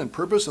plan and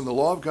purpose and the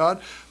law of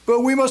God,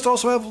 but we must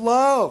also have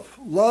love.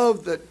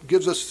 Love that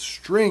gives us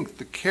strength,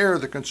 the care,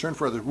 the concern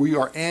for others. We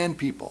are and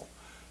people.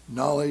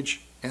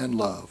 Knowledge and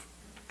love.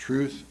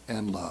 Truth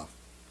and love.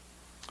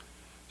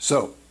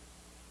 So,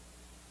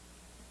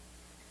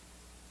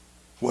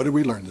 what did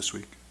we learn this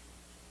week?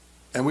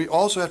 And we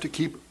also have to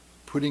keep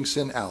putting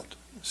sin out.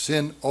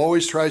 Sin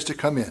always tries to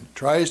come in,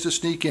 tries to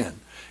sneak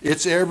in.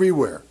 It's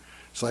everywhere.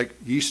 It's like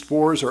yeast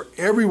spores are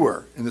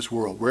everywhere in this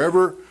world.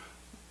 Wherever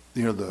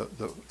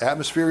the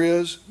atmosphere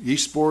is,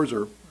 yeast spores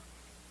are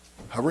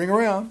hovering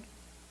around.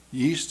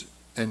 Yeast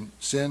and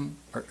sin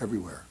are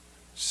everywhere.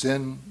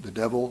 Sin, the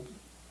devil,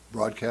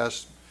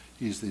 broadcasts.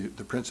 He's the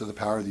prince of the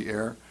power of the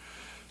air.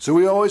 So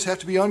we always have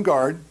to be on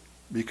guard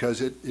because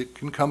it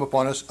can come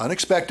upon us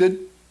unexpected,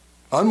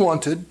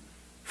 unwanted,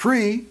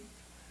 free,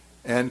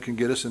 and can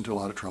get us into a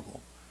lot of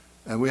trouble.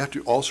 And we have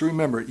to also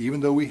remember,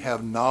 even though we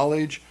have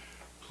knowledge,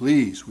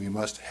 please, we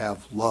must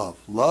have love.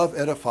 Love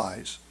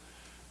edifies.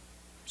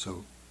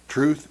 So,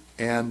 truth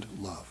and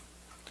love.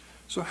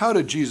 So how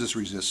did Jesus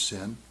resist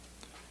sin?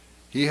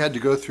 He had to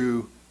go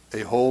through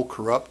a whole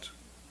corrupt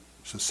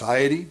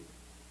society.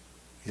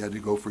 He had to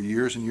go for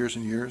years and years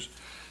and years.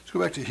 Let's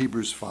go back to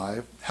Hebrews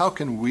 5. How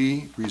can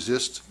we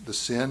resist the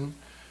sin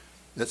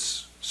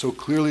that's so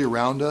clearly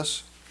around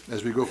us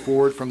as we go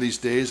forward from these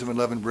days of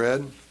unleavened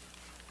bread?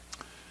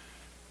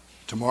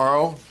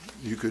 Tomorrow,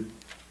 you could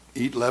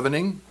eat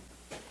leavening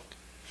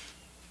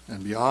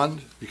and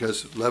beyond,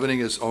 because leavening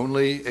is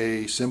only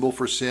a symbol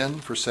for sin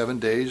for 7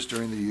 days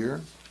during the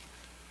year.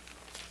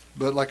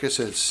 But like I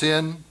said,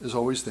 sin is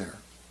always there.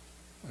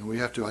 And we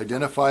have to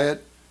identify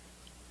it,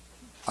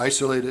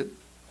 isolate it,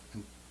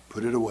 and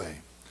put it away.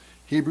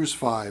 Hebrews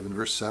 5 and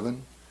verse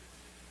 7.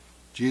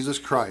 Jesus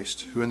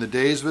Christ, who in the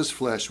days of his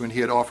flesh, when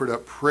he had offered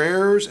up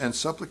prayers and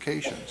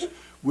supplications,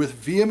 with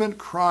vehement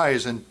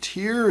cries and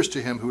tears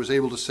to him who was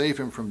able to save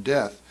him from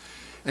death,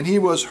 and he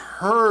was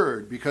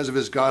heard because of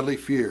his godly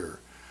fear.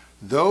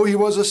 Though he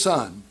was a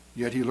son,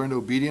 yet he learned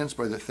obedience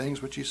by the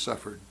things which he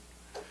suffered.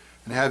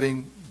 And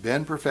having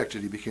been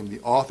perfected, he became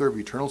the author of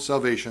eternal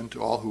salvation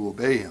to all who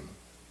obey him.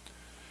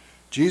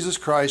 Jesus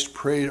Christ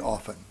prayed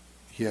often.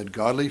 He had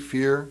godly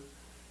fear.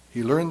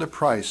 He learned the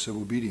price of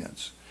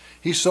obedience.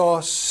 He saw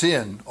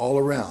sin all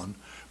around,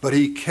 but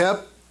he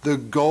kept the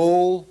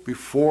goal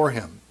before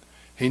him.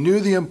 He knew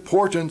the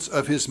importance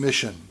of his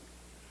mission.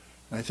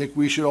 And I think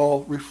we should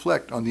all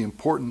reflect on the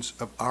importance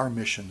of our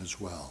mission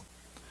as well.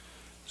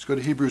 Let's go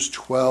to Hebrews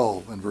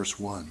 12 and verse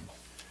 1.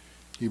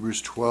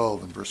 Hebrews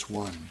 12 and verse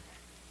 1.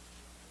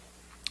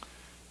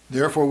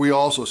 Therefore we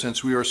also,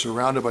 since we are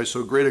surrounded by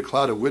so great a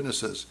cloud of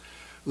witnesses,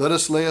 let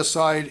us lay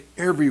aside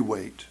every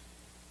weight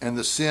and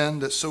the sin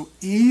that so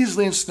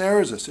easily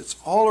ensnares us. It's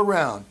all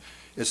around.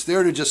 It's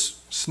there to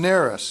just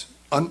snare us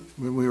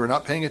when we were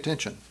not paying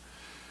attention.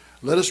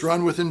 Let us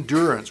run with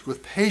endurance,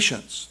 with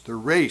patience, the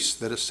race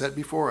that is set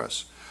before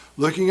us,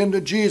 looking unto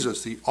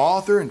Jesus, the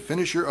author and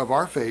finisher of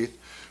our faith,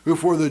 who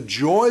for the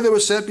joy that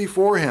was set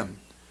before him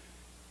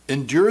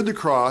endured the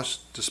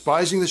cross,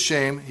 despising the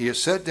shame. He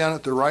is set down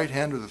at the right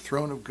hand of the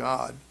throne of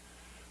God.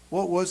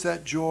 What was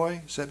that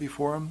joy set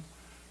before him?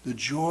 The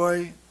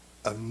joy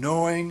of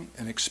knowing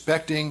and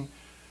expecting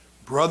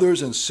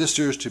brothers and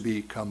sisters to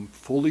become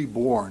fully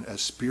born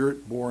as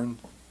spirit-born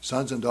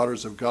sons and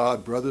daughters of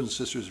God, brothers and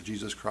sisters of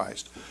Jesus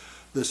Christ.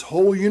 This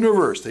whole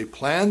universe, they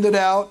planned it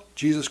out.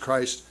 Jesus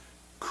Christ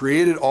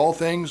created all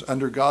things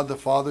under God the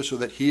Father so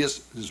that he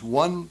is his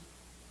one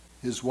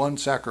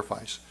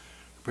sacrifice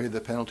to pay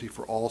the penalty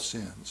for all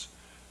sins.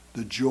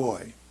 The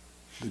joy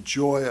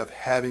of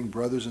having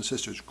brothers and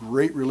sisters,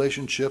 great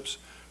relationships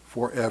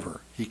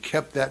forever. He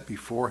kept that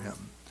before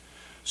him.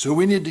 So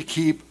we need to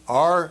keep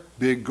our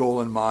big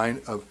goal in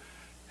mind of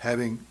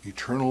having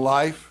eternal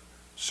life,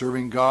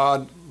 serving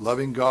God,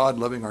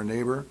 loving our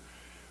neighbor.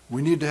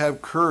 We need to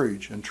have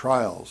courage in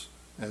trials.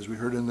 As we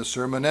heard in the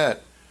sermonette,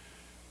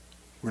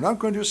 we're not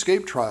going to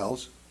escape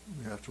trials.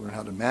 We have to learn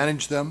how to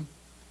manage them,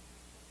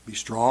 be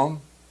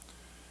strong.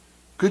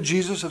 Could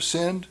Jesus have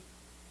sinned?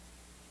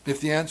 If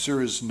the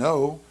answer is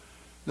no,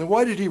 then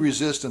why did he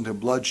resist unto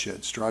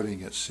bloodshed, striving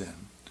against sin?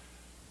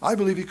 I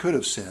believe he could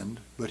have sinned,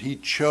 but he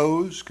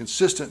chose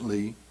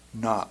consistently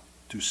not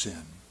to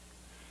sin.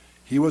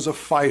 He was a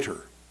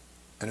fighter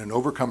and an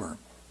overcomer.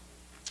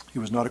 He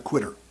was not a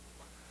quitter.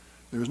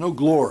 There was no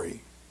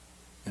glory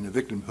in a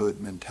victimhood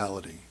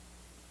mentality.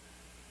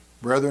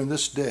 Brethren,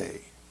 this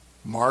day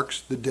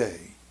marks the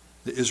day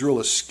that Israel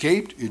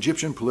escaped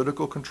Egyptian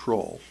political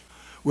control,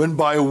 when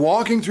by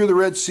walking through the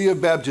Red Sea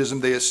of baptism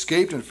they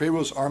escaped and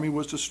Pharaoh's army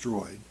was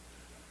destroyed.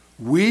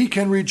 We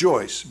can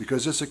rejoice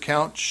because this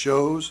account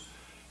shows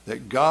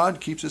that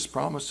God keeps his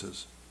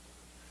promises.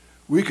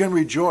 We can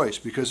rejoice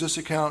because this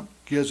account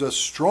gives us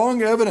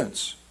strong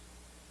evidence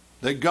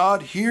that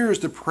God hears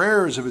the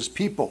prayers of his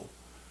people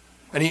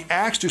and he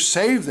acts to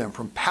save them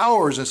from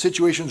powers and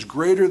situations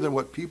greater than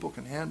what people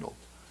can handle.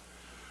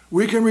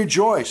 We can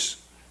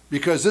rejoice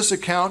because this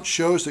account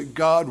shows that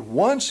God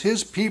wants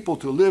his people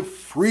to live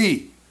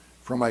free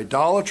from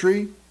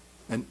idolatry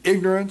and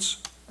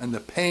ignorance and the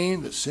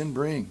pain that sin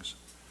brings.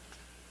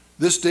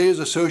 This day is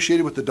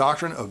associated with the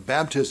doctrine of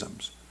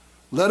baptisms.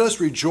 Let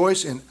us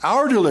rejoice in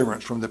our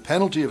deliverance from the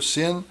penalty of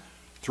sin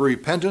through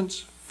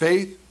repentance,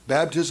 faith,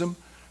 baptism,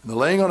 and the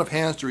laying on of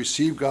hands to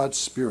receive God's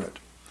Spirit.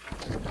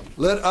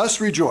 Let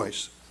us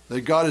rejoice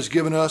that God has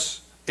given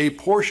us a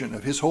portion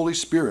of his Holy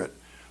Spirit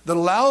that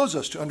allows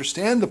us to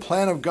understand the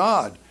plan of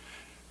God,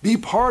 be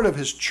part of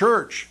his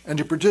church, and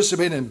to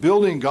participate in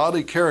building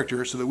godly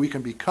character so that we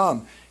can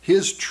become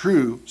his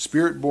true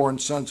Spirit-born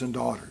sons and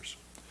daughters.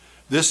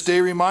 This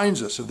day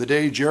reminds us of the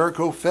day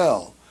Jericho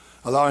fell,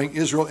 allowing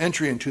Israel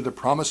entry into the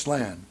promised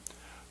land.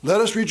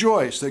 Let us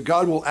rejoice that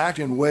God will act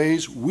in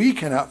ways we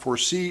cannot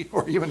foresee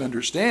or even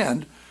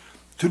understand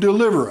to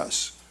deliver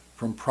us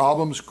from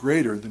problems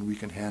greater than we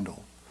can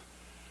handle.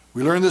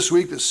 We learned this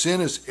week that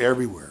sin is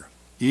everywhere,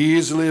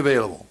 easily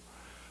available.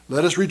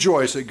 Let us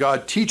rejoice that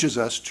God teaches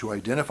us to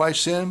identify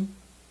sin,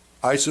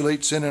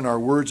 isolate sin in our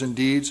words and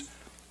deeds,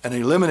 and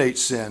eliminate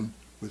sin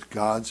with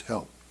God's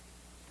help.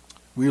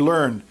 We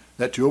learned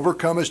that to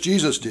overcome as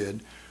Jesus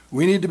did,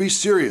 we need to be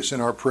serious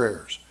in our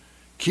prayers.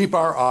 Keep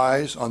our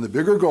eyes on the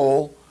bigger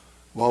goal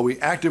while we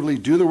actively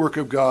do the work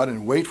of God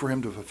and wait for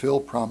him to fulfill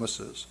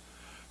promises.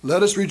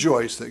 Let us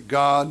rejoice that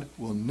God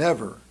will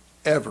never,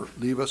 ever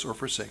leave us or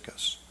forsake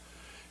us.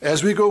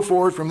 As we go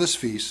forward from this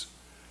feast,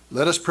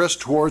 let us press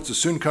towards the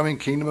soon coming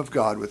kingdom of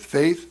God with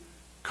faith,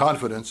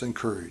 confidence, and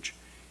courage.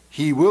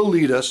 He will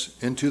lead us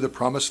into the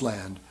promised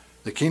land,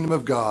 the kingdom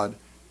of God,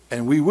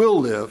 and we will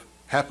live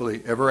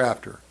happily ever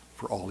after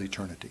for all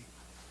eternity.